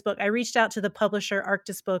excited by this book. I reached out to the publisher,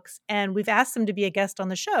 Arctis Books, and we've asked them to be a guest on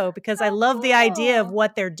the show because I love the idea of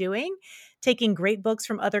what they're doing, taking great books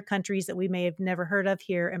from other countries that we may have never heard of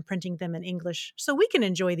here and printing them in English so we can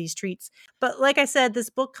enjoy these treats. But like I said,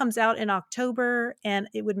 this book comes out in October, and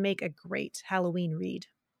it would make a great Halloween read.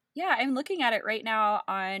 Yeah, I'm looking at it right now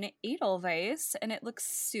on Edelweiss, and it looks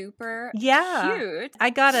super cute. I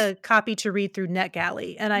got a copy to read through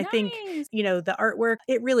NetGalley, and I think, the artwork,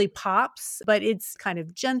 it really pops, but it's kind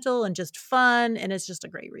of gentle and just fun, and it's just a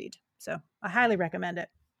great read. So I highly recommend it.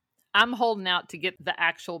 I'm holding out to get the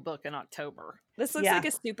actual book in October. This looks like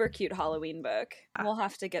a super cute Halloween book. We'll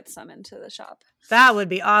have to get some into the shop. That would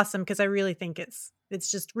be awesome because I really think it's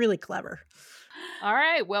just really clever. All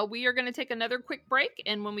right. Well, we are going to take another quick break.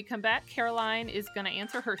 And when we come back, Caroline is going to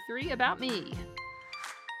answer her 3 about me.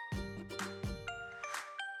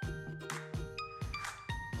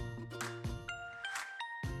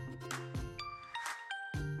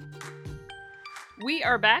 We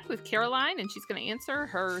are back with Caroline, and she's going to answer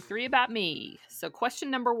her 3 about me. So question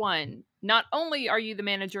number 1. Not only are you the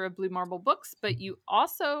manager of Blue Marble Books, but you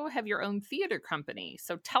also have your own theater company.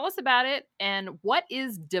 So tell us about it, and what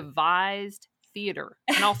is devised theater?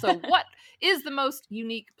 And also, what is the most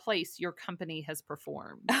unique place your company has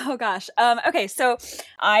performed? Oh gosh. Okay, so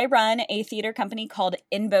I run a theater company called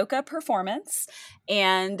Invoca Performance,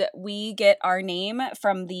 and we get our name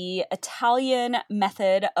from the Italian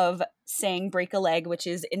method of saying break a leg, which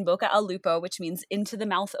is in bocca al lupo, which means into the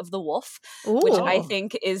mouth of the wolf, which I Ooh.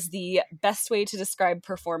 think is the best way to describe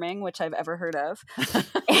performing, which I've ever heard of.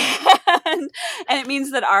 and it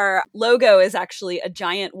means that our logo is actually a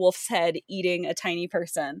giant wolf's head eating a tiny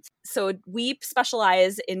person. So we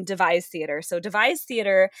specialize in devised theater. So devised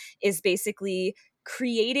theater is basically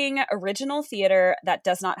creating original theater that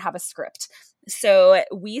does not have a script. So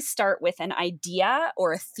we start with an idea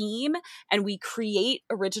or a theme, and we create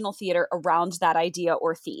original theater around that idea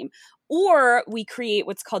or theme. Or we create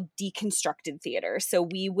what's called deconstructed theater. So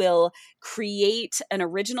we will create an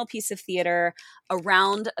original piece of theater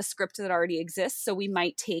around a script that already exists. So we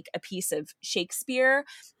might take a piece of Shakespeare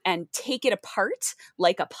and take it apart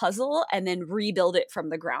like a puzzle and then rebuild it from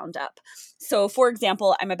the ground up. So for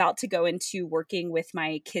example, I'm about to go into working with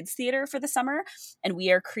my kids' theater for the summer, and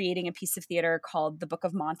we are creating a piece of theater called The Book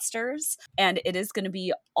of Monsters. And it is going to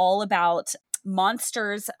be all about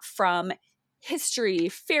monsters from history,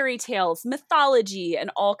 fairy tales, mythology,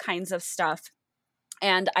 and all kinds of stuff.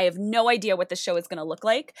 And I have no idea what the show is going to look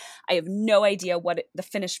like. I have no idea what the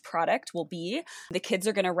finished product will be. The kids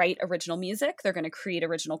are going to write original music. They're going to create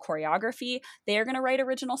original choreography. They are going to write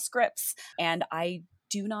original scripts. And I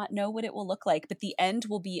do not know what it will look like, but the end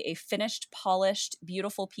will be a finished, polished,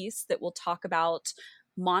 beautiful piece that will talk about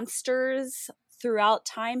monsters throughout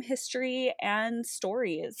time, history, and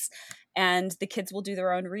stories. And the kids will do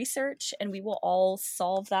their own research, and we will all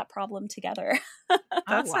solve that problem together.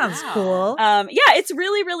 That sounds wow. cool. Yeah, it's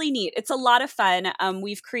really, really neat. It's a lot of fun.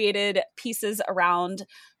 We've created pieces around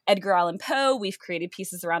Edgar Allan Poe. We've created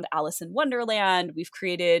pieces around Alice in Wonderland. We've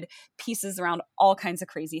created pieces around all kinds of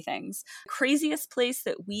crazy things. Craziest place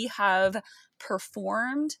that we have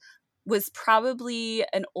performed was probably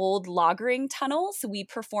an old loggering tunnel. So we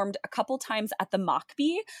performed a couple times at the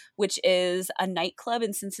Mockbee, which is a nightclub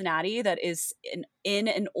in Cincinnati that is in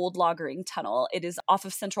an old loggering tunnel. It is off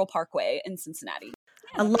of Central Parkway in Cincinnati.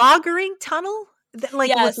 A loggering tunnel? Like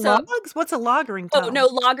Yeah, with so- logs? What's a loggering Oh, tunnel? no,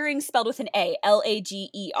 loggering spelled with an A,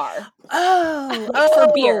 Lager. Oh,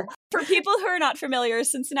 For beer. For people who are not familiar,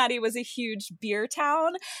 Cincinnati was a huge beer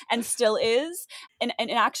town and still is. And in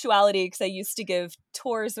actuality, because I used to give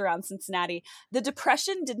tours around Cincinnati, the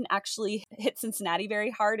Depression didn't actually hit Cincinnati very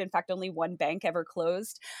hard. In fact, only one bank ever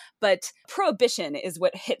closed. But Prohibition is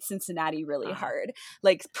what hit Cincinnati really hard.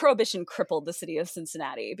 Like, Prohibition crippled the city of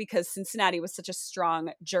Cincinnati because Cincinnati was such a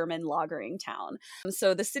strong German loggering town.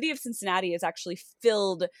 So the city of Cincinnati is actually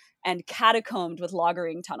filled and catacombed with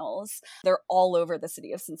loggering tunnels. They're all over the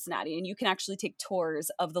city of Cincinnati, and you can actually take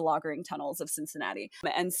tours of the loggering tunnels of Cincinnati.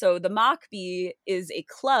 And so the Mockbee is a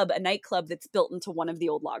club, a nightclub that's built into one of the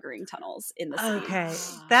old loggering tunnels in the city. Okay.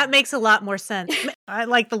 That makes a lot more sense. I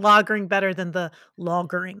like the loggering better than the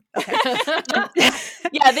loggering. Okay.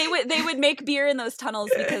 Yeah, they would make beer in those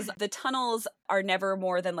tunnels because the tunnels are never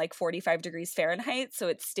more than like 45 degrees Fahrenheit, so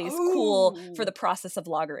it stays cool for the process of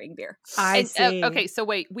lagering beer. I see. Okay, so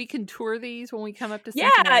wait, we can tour these when we come up to Yeah,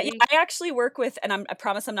 Cincinnati? I actually work with, and I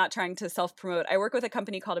promise I'm not trying to self-promote, I work with a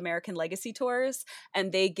company called American Legacy Tours,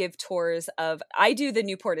 and they give tours of, I do the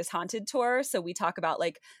Newport is Haunted tour, so we talk about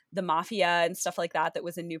like the mafia and stuff like that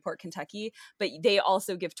was in Newport, Kentucky, but they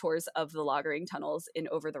also give tours of the loggering tunnels in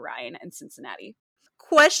Over the Rhine and Cincinnati.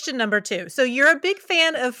 Question number 2. So you're a big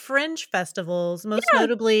fan of fringe festivals. Most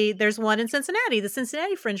notably, there's one in Cincinnati, the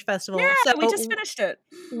Cincinnati Fringe Festival. Yeah, So we just finished it.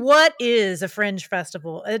 what is a fringe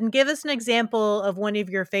festival? And give us an example of one of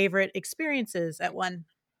your favorite experiences at one.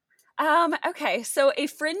 Okay, so a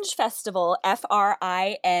fringe festival,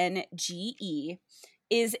 Fringe,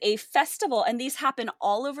 is a festival, and these happen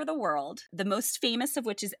all over the world, the most famous of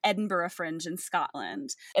which is Edinburgh Fringe in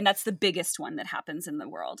Scotland, and that's the biggest one that happens in the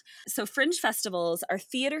world. So fringe festivals are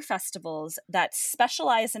theater festivals that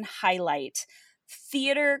specialize and highlight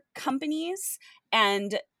theater companies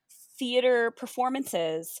and theater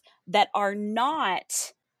performances that are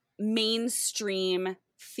not mainstream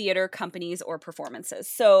theater companies or performances.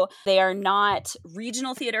 So they are not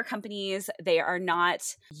regional theater companies. They are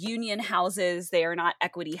not union houses. They are not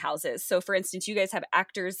equity houses. So for instance, you guys have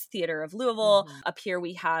Actors Theater of Louisville. Up here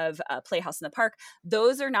we have Playhouse in the Park.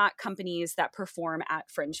 Those are not companies that perform at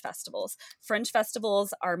fringe festivals. Fringe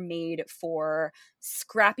festivals are made for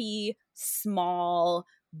scrappy, small,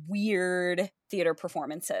 weird theater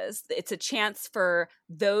performances. It's a chance for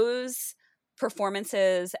those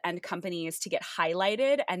performances and companies to get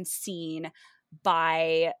highlighted and seen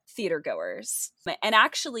by theater goers. And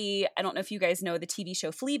actually, I don't know if you guys know the TV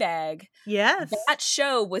show Fleabag. Yes. That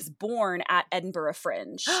show was born at Edinburgh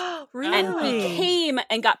Fringe. Really? And became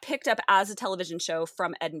and got picked up as a television show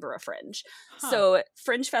from Edinburgh Fringe. So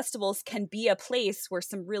Fringe festivals can be a place where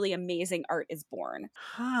some really amazing art is born.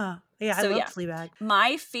 Yeah, I love Fleabag.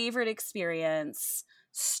 My favorite experience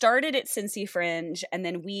started at Cincy Fringe, and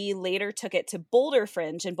then we later took it to Boulder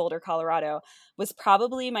Fringe in Boulder, Colorado, was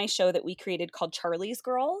probably my show that we created called Charlie's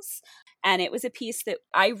Girls. And it was a piece that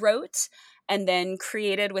I wrote and then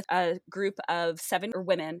created with a group of 7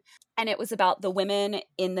 women. And it was about the women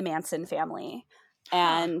in the Manson family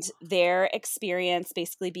and their experience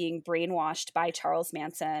basically being brainwashed by Charles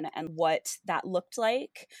Manson and what that looked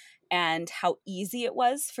like, and how easy it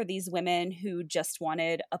was for these women who just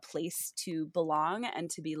wanted a place to belong and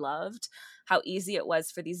to be loved, how easy it was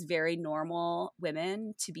for these very normal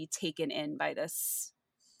women to be taken in by this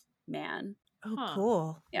man. Oh,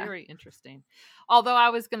 cool. Yeah. Very interesting. Although I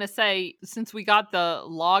was going to say, since we got the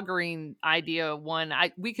loggerine idea one,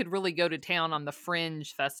 we could really go to town on the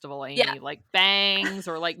Fringe Festival, Amy. Yeah. Like bangs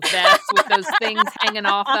or like vests with those things hanging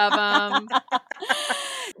off of them.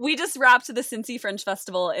 We just wrapped the Cincy Fringe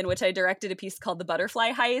Festival, in which I directed a piece called The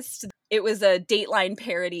Butterfly Heist. It was a Dateline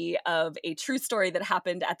parody of a true story that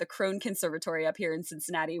happened at the Crone Conservatory up here in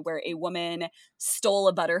Cincinnati, where a woman stole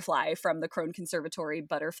a butterfly from the Crone Conservatory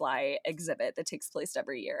butterfly exhibit that takes place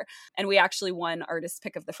every year. And we actually won Artist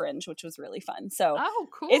Pick of the Fringe, which was really fun. So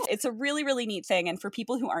cool. It's a really, really neat thing. And for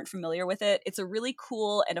people who aren't familiar with it, it's a really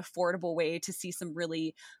cool and affordable way to see some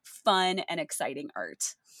really fun and exciting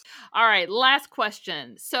art. All right, last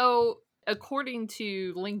question. So according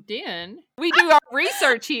to LinkedIn, we do our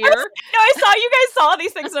research here. I saw you guys saw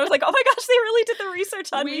these things and I was like, oh my gosh, they really did the research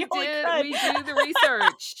on me. We do the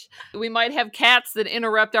research. We might have cats that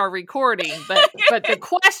interrupt our recording, but the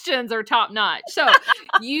questions are top notch. So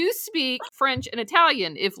you speak French and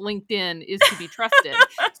Italian, if LinkedIn is to be trusted.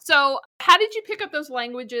 So how did you pick up those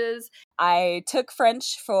languages? I took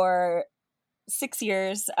French for 6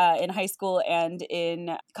 years in high school and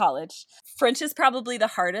in college. French is probably the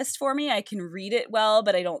hardest for me. I can read it well,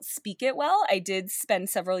 but I don't speak it well. I did spend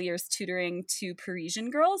several years tutoring 2 Parisian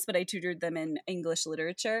girls, but I tutored them in English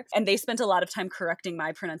literature. And they spent a lot of time correcting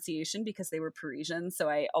my pronunciation because they were Parisian, so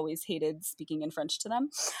I always hated speaking in French to them.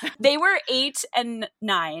 They were 8 and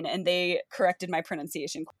 9, and they corrected my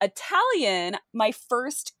pronunciation. Italian, my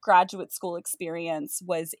first graduate school experience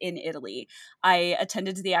was in Italy. I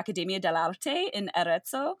attended the Accademia dell'Arte in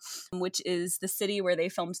Arezzo, which is the city where they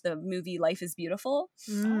filmed the movie Life is Beautiful.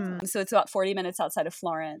 So it's about 40 minutes outside of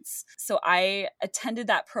Florence. So I attended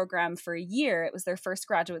that program for a year. It was their first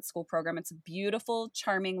graduate school program. It's a beautiful,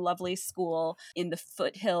 charming, lovely school in the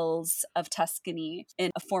foothills of Tuscany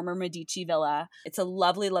in a former Medici villa. It's a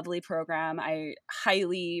lovely, lovely program. I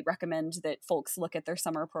highly recommend that folks look at their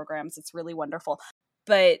summer programs. It's really wonderful.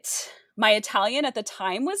 But my Italian at the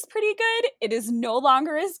time was pretty good. It is no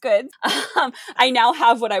longer as good. I now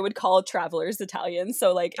have what I would call traveler's Italian.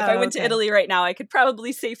 So like if I went to Italy right now, I could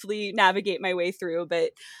probably safely navigate my way through,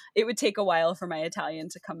 but it would take a while for my Italian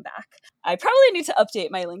to come back. I probably need to update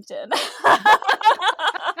my LinkedIn.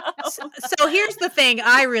 So here's the thing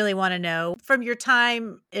I really want to know. From your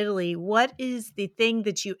time in Italy, what is the thing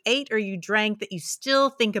that you ate or you drank that you still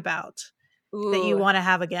think about that you want to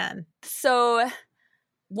have again? So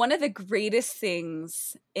one of the greatest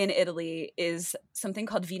things in Italy is something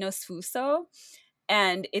called vino sfuso.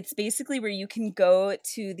 And it's basically where you can go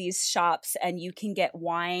to these shops and you can get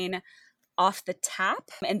wine off the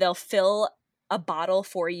tap and they'll fill a bottle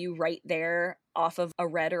for you right there off of a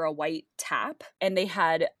red or a white tap. And they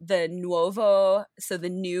had the Nuovo, so the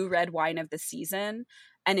new red wine of the season.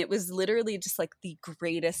 And it was literally just like the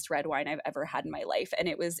greatest red wine I've ever had in my life. And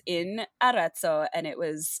it was in Arezzo, and it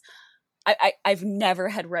was... I've never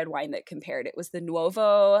had red wine that compared. It was the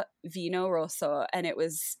Nuovo Vino Rosso, and it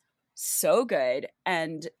was so good.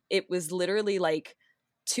 And it was literally like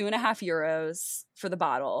 €2.50 for the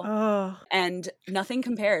bottle. Oh, And nothing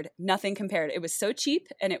compared. It was so cheap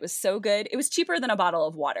and it was so good. It was cheaper than a bottle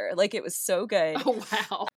of water. Like, it was so good. Oh,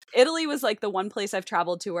 wow. Italy was like the one place I've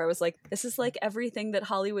traveled to where I was like, this is like everything that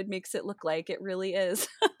Hollywood makes it look like. It really is.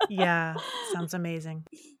 yeah. Sounds amazing.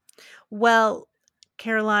 Well,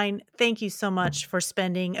 Caroline, thank you so much for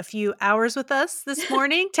spending a few hours with us this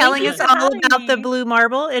morning, telling you us for all having about the me. Blue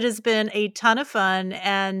Marble. It has been a ton of fun.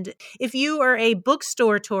 And if you are a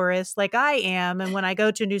bookstore tourist like I am, and when I go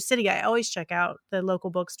to a new city, I always check out the local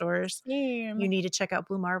bookstores, you need to check out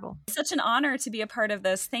Blue Marble. Such an honor to be a part of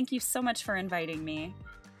this. Thank you so much for inviting me.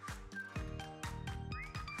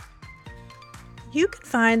 You can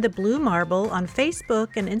find the Blue Marble on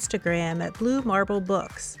Facebook and Instagram at Blue Marble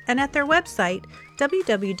Books and at their website,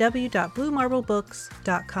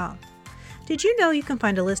 www.bluemarblebooks.com. Did you know you can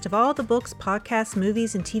find a list of all the books, podcasts,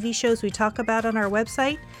 movies, and TV shows we talk about on our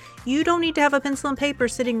website? You don't need to have a pencil and paper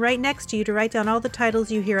sitting right next to you to write down all the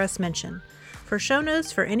titles you hear us mention. For show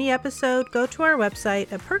notes for any episode, go to our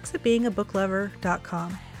website at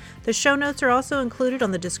perksofbeingabooklover.com. The show notes are also included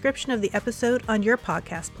on the description of the episode on your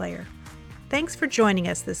podcast player. Thanks for joining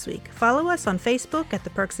us this week. Follow us on Facebook at The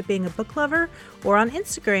Perks of Being a Book Lover or on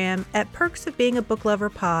Instagram at Perks of Being a Book Lover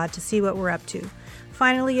Pod to see what we're up to.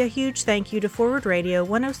 Finally, a huge thank you to Forward Radio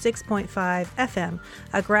 106.5 FM,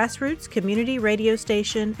 a grassroots community radio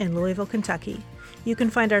station in Louisville, Kentucky. You can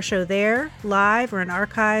find our show there, live or in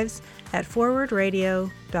archives at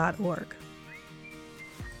forwardradio.org.